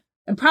 Yeah.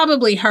 And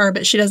probably her,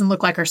 but she doesn't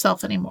look like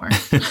herself anymore.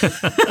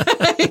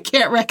 I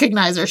can't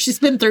recognize her. She's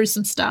been through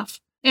some stuff.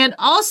 And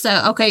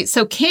also, okay,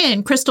 so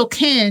Crystal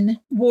Ken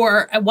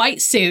wore a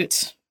white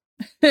suit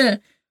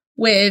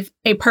with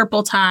a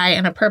purple tie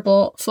and a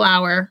purple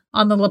flower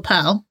on the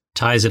lapel.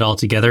 Ties it all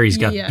together. He's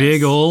got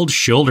big old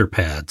shoulder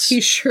pads.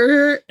 He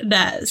sure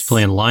does. He's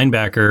playing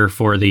linebacker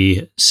for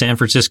the San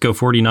Francisco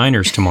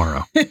 49ers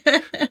tomorrow.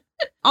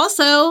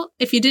 Also,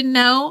 if you didn't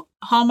know,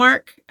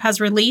 Hallmark has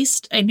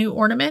released a new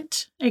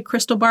ornament, a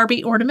Crystal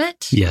Barbie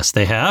ornament. Yes,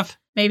 they have.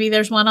 Maybe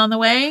there's one on the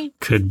way.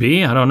 Could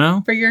be. I don't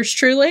know. For yours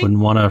truly. Wouldn't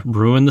want to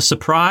ruin the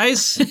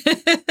surprise.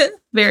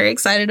 Very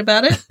excited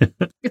about it.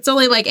 It's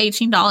only like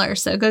 $18,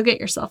 so go get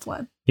yourself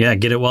one. Yeah,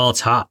 get it while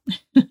it's hot.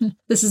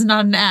 This is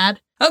not an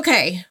ad.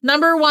 Okay,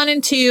 number 1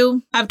 and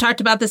 2. I've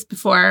talked about this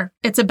before.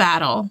 It's a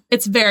battle.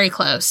 It's very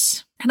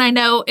close. And I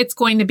know it's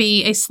going to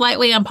be a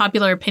slightly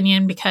unpopular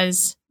opinion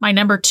because my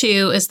number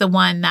 2 is the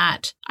one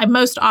that I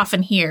most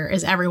often hear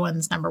is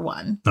everyone's number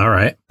 1. All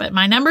right. But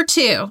my number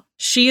 2,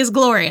 she is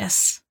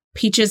glorious.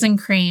 Peaches and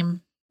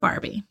Cream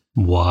Barbie.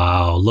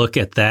 Wow, look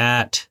at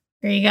that.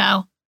 There you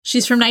go.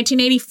 She's from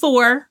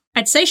 1984.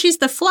 I'd say she's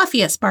the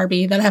fluffiest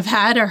Barbie that I've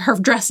had, or her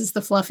dress is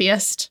the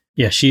fluffiest.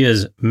 Yeah, she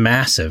is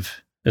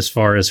massive as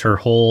far as her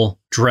whole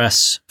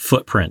dress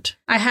footprint.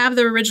 I have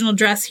the original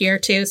dress here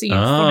too, so you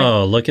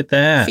look at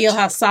that. Feel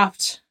how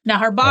soft. Now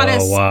her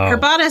bodice, her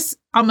bodice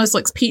almost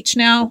looks peach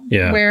now.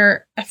 Yeah.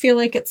 Where I feel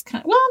like it's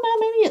kind of, well, no,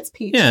 maybe it's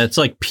peach. Yeah, it's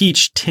like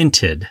peach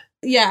tinted.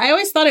 Yeah, I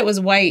always thought it was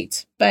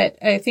white, but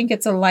I think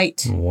it's a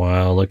light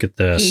wow, look at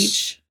this.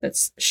 Peach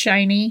that's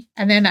shiny.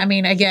 And then, I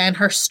mean, again,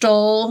 her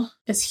stole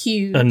is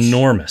huge.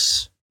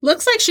 Enormous.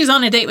 Looks like she's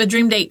on a date with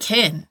Dream Date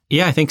Ken.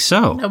 Yeah, I think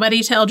so.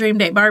 Nobody tell Dream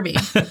Date Barbie.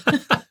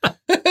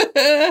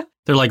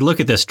 They're like, look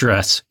at this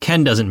dress.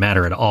 Ken doesn't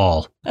matter at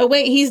all. Oh,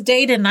 wait, he's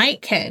day to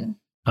night Ken.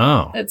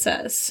 Oh. It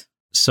says.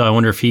 So I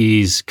wonder if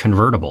he's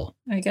convertible.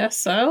 I guess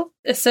so.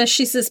 It says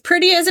she's as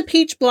pretty as a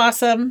peach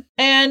blossom.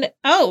 And,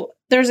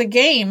 there's a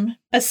game,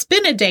 a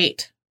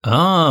spin-a-date.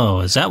 Oh,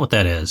 is that what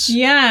that is?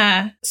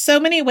 Yeah. So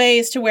many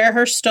ways to wear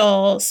her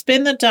stole,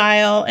 spin the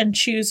dial, and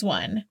choose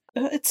one.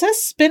 It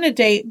says spin a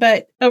date,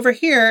 but over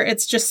here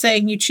it's just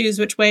saying you choose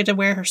which way to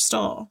wear her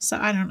stole. So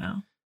I don't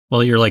know.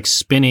 Well, you're like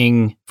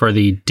spinning for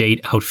the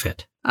date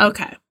outfit.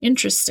 Okay.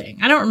 Interesting.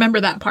 I don't remember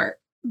that part,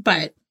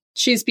 but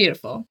she's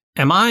beautiful.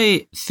 Am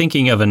I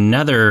thinking of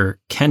another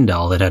Ken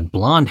doll that had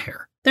blonde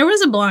hair? There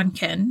was a blonde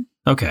Ken.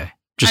 Okay.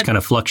 Just kind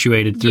of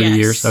fluctuated through the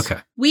years? Okay.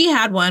 We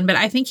had one, but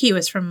I think he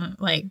was from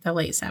like the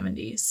late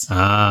 70s.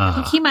 Ah. I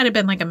think he might have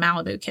been like a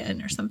Malibu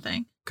Ken or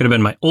something. Could have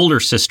been my older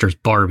sister's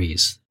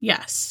Barbies.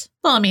 Yes.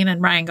 Well, I mean,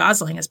 and Ryan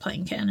Gosling is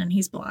playing Ken and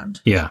he's blonde.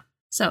 Yeah.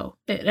 So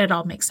it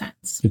all makes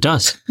sense. It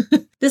does.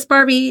 This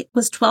Barbie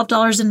was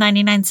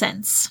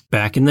 $12.99.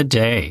 Back in the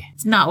day.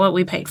 It's not what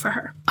we paid for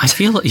her. I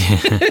feel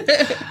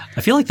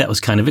like that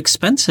was kind of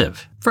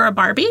expensive. For a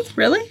Barbie?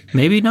 Really?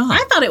 Maybe not.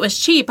 I thought it was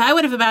cheap. I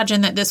would have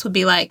imagined that this would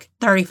be like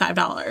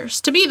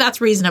 $35. To me, that's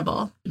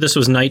reasonable. This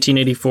was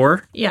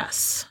 1984.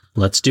 Yes.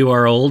 Let's do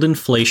our old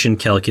inflation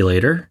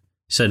calculator.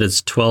 You said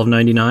it's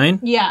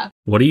 $12.99. Yeah.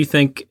 What do you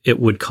think it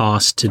would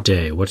cost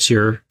today? What's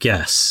your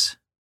guess?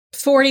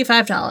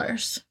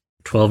 $45.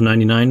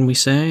 $12.99, we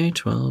say.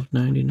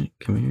 $12.99.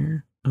 Come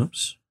here.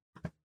 Oops.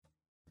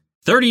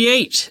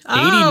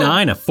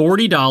 $38.89, a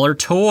 $40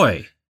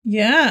 toy.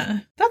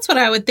 Yeah. That's what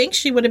I would think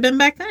she would have been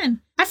back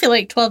then. I feel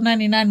like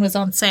 $12.99 was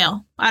on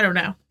sale. I don't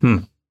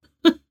know.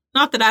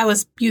 Not that I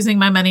was using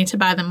my money to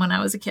buy them when I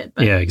was a kid.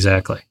 But. Yeah,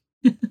 exactly.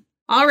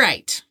 All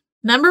right.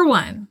 Number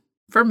 1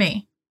 for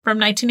me from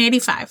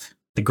 1985.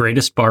 The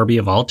greatest Barbie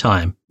of all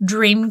time.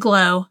 Dream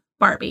Glow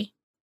Barbie.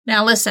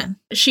 Now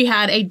listen, she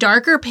had a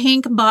darker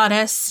pink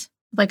bodice,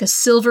 like a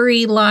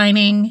silvery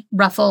lining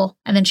ruffle,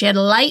 and then she had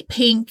light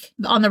pink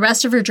on the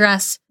rest of her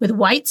dress with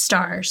white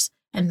stars,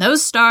 and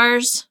those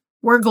stars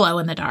were glow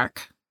in the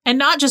dark. And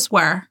not just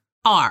were,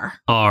 are.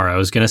 I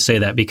was going to say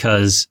that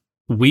because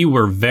we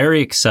were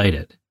very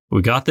excited.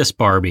 We got this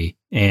Barbie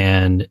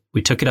and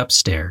we took it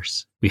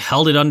upstairs. We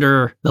held it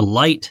under the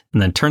light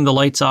and then turned the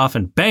lights off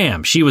and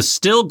bam, she was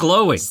still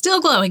glowing. Still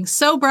glowing,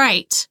 so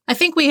bright. I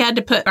think we had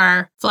to put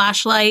our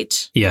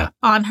flashlight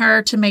on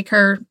her to make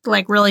her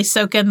like really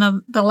soak in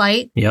the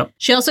light. Yep.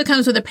 She also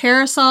comes with a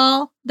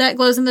parasol that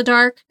glows in the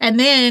dark. And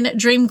then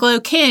Dream Glow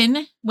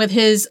Ken with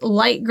his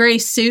light gray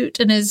suit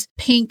and his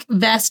pink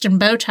vest and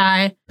bow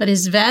tie. But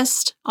his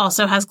vest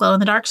also has glow in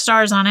the dark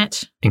stars on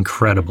it.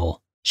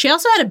 Incredible. She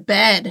also had a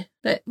bed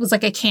that was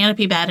like a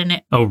canopy bed in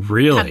it. Oh,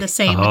 really? Had the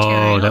same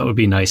material. Oh, that would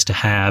be nice to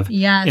have.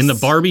 Yes. In the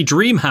Barbie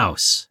dream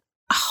house.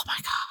 Oh my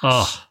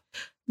gosh.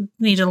 Oh.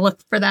 Need to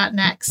look for that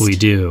next. We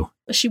do.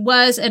 She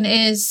was and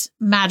is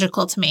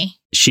magical to me.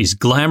 She's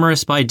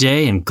glamorous by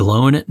day and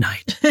glowing at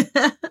night.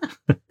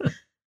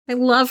 I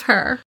love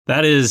her.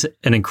 That is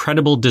an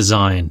incredible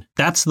design.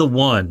 That's the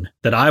one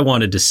that I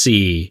wanted to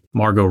see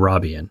Margot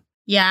Robbie in.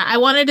 Yeah, I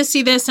wanted to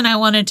see this and I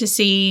wanted to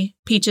see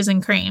Peaches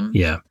and Cream.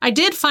 Yeah. I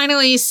did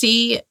finally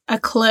see a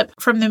clip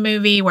from the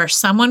movie where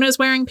someone was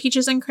wearing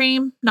Peaches and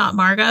Cream. Not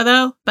Margot,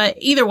 though. But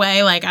either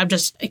way, like, I'm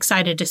just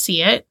excited to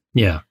see it.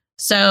 Yeah.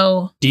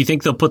 So. Do you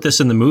think they'll put this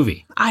in the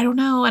movie? I don't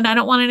know. And I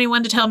don't want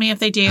anyone to tell me if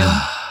they do.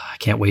 I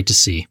can't wait to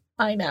see.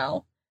 I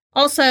know.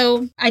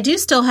 Also, I do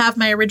still have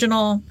my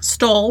original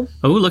stole.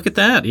 Oh, look at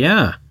that.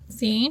 Yeah.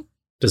 See?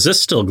 Does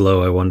this still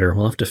glow, I wonder?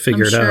 We'll have to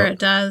figure it out. I'm sure it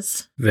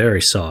does.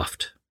 Very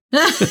soft.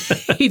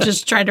 He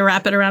just tried to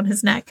wrap it around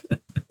his neck.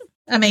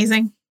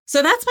 Amazing.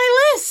 So that's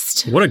my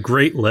list. What a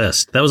great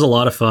list. That was a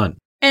lot of fun.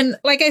 And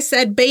like I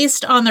said,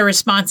 based on the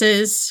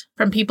responses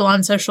from people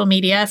on social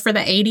media for the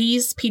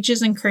 80s,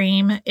 Peaches and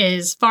Cream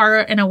is far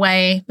and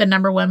away the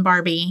number 1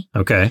 Barbie.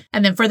 Okay.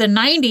 And then for the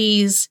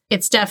 90s,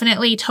 it's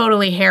definitely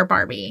Totally Hair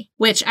Barbie,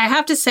 which I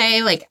have to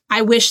say, like,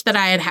 I wish that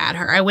I had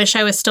her. I wish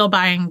I was still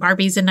buying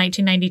Barbies in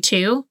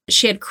 1992.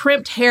 She had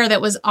crimped hair that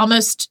was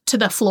almost to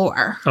the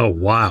floor. Oh,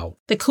 wow.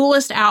 The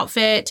coolest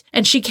outfit.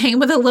 And she came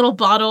with a little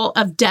bottle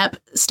of Depp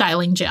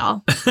styling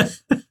gel.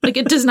 Like,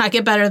 it does not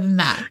get better than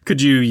that.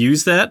 Could you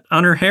use that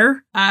on her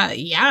hair?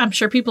 Yeah, I'm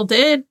sure people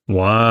did.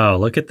 Wow,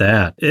 look at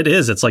that. It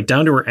is. It's like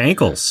down to her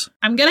ankles.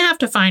 I'm going to have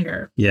to find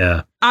her.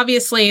 Yeah.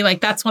 Obviously,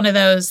 like, that's one of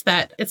those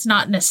that it's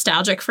not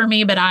nostalgic for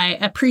me, but I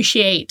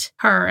appreciate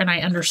her and I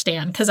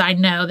understand because I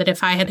know that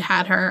if I had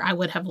had her, I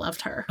would have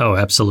loved her. Oh,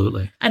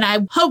 absolutely. And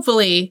I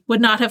hopefully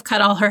would not have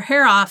cut all her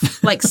hair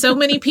off like so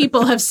many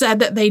people have said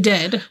that they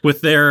did.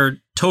 With their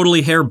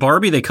Totally Hair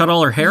Barbie, they cut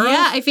all her hair off?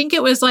 Yeah, I think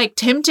it was like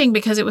tempting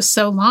because it was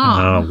so long.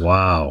 Oh,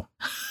 wow.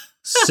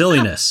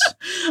 Silliness.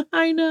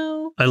 I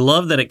know. I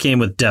love that it came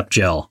with Depp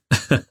gel.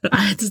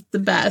 It's the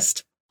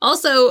best.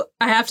 Also,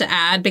 I have to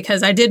add,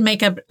 because I did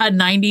make a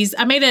 90s,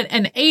 I made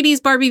an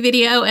 80s Barbie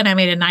video and I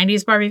made a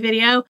 90s Barbie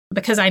video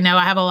because I know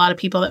I have a lot of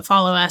people that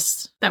follow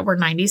us that were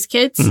 90s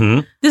kids.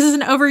 Mm-hmm. This is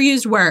an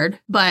overused word,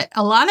 but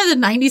a lot of the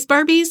 90s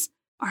Barbies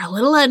are a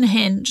little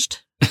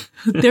unhinged.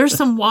 There's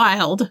some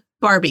wild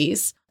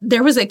Barbies.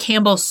 There was a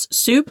Campbell's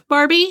Soup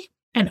Barbie,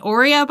 an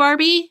Oreo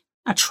Barbie,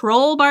 a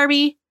Troll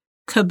Barbie,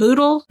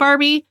 Caboodle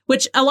Barbie,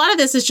 which a lot of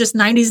this is just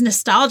 90s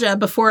nostalgia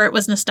before it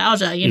was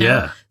nostalgia, you know?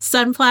 Yeah.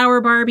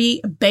 Sunflower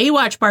Barbie,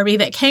 Baywatch Barbie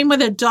that came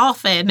with a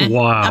dolphin.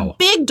 Wow. A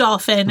big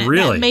dolphin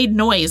Really? that made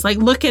noise. Like,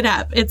 look it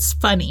up. It's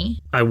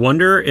funny. I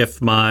wonder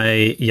if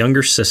my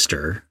younger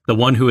sister, the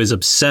one who is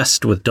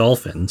obsessed with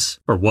dolphins,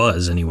 or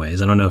was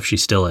anyways, I don't know if she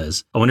still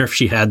is. I wonder if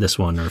she had this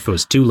one or if it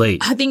was too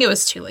late. I think it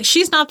was too late.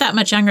 She's not that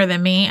much younger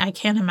than me. I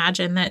can't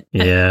imagine that.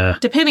 Yeah.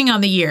 Depending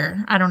on the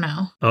year. I don't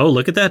know. Oh,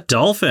 look at that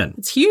dolphin.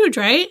 It's huge,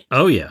 right?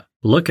 Oh, yeah.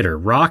 Look at her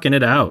rocking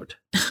it out.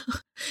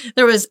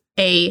 There was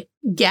a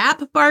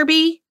Gap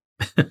Barbie,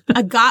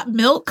 a Got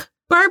Milk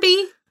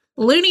Barbie,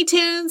 Looney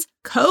Tunes,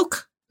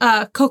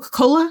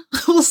 Coca-Cola,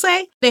 we'll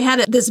say. They had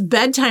this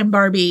bedtime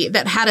Barbie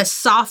that had a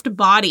soft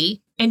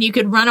body, and you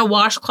could run a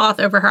washcloth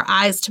over her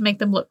eyes to make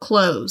them look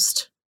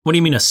closed. What do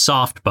you mean a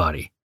soft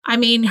body? I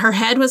mean, her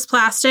head was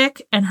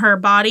plastic and her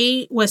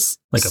body was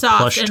Like a soft.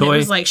 plush And toy? it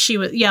was like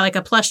like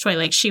a plush toy.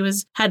 Like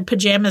had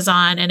pajamas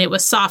on and it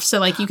was soft so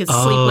like you could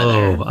sleep with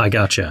her. Oh, I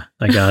gotcha.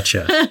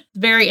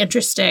 Very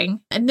interesting.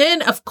 And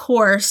then, of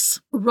course,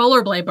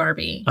 Rollerblade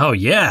Barbie, Oh,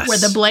 yes. where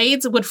the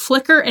blades would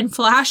flicker and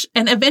flash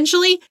and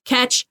eventually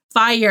catch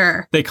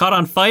fire. They caught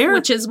on fire?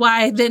 Which is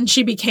why then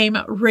she became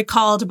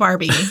Recalled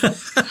Barbie.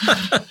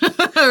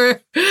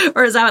 or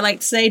as I would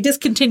like to say,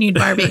 Discontinued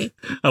Barbie.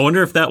 I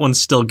wonder if that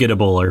one's still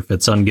gettable or if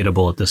it's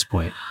ungettable at this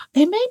point.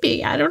 It may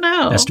be. I don't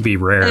know. Has to be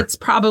rare. It's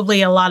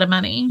probably a lot of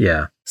money.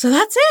 Yeah. So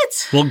that's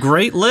it. Well,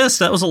 great list.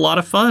 That was a lot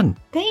of fun.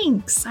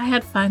 Thanks. I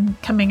had fun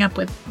coming up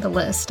with the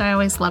list. I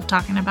always love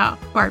talking about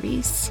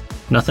Barbies.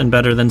 Nothing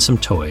better than some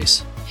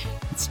toys.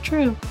 It's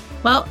true.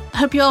 Well,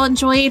 hope you all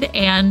enjoyed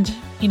and,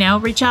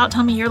 reach out,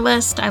 tell me your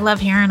list. I love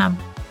hearing them.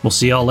 We'll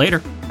see y'all later.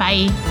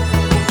 Bye.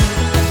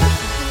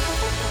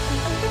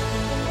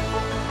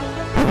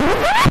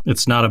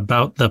 It's not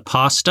about the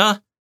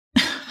pasta.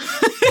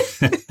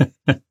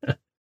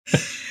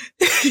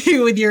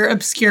 With your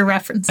obscure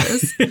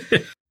references.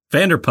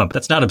 Vanderpump.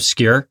 That's not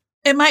obscure.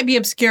 It might be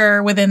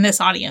obscure within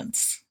this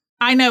audience.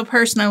 I know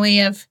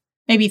personally of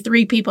maybe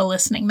 3 people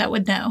listening that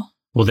would know.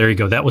 Well, there you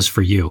go. That was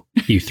for you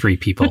 3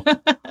 people.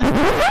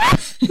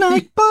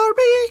 Like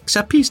Barbie,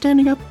 except he's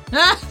standing up.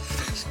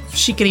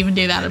 She could even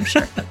do that, I'm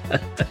sure.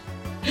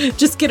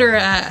 Just get her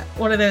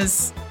one of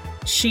those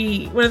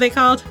what are they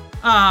called?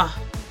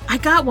 I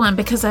got one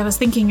because I was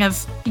thinking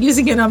of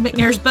using it on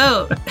McNair's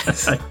boat.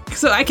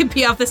 So I can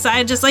pee off the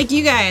side just like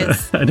you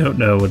guys. I don't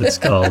know what it's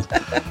called.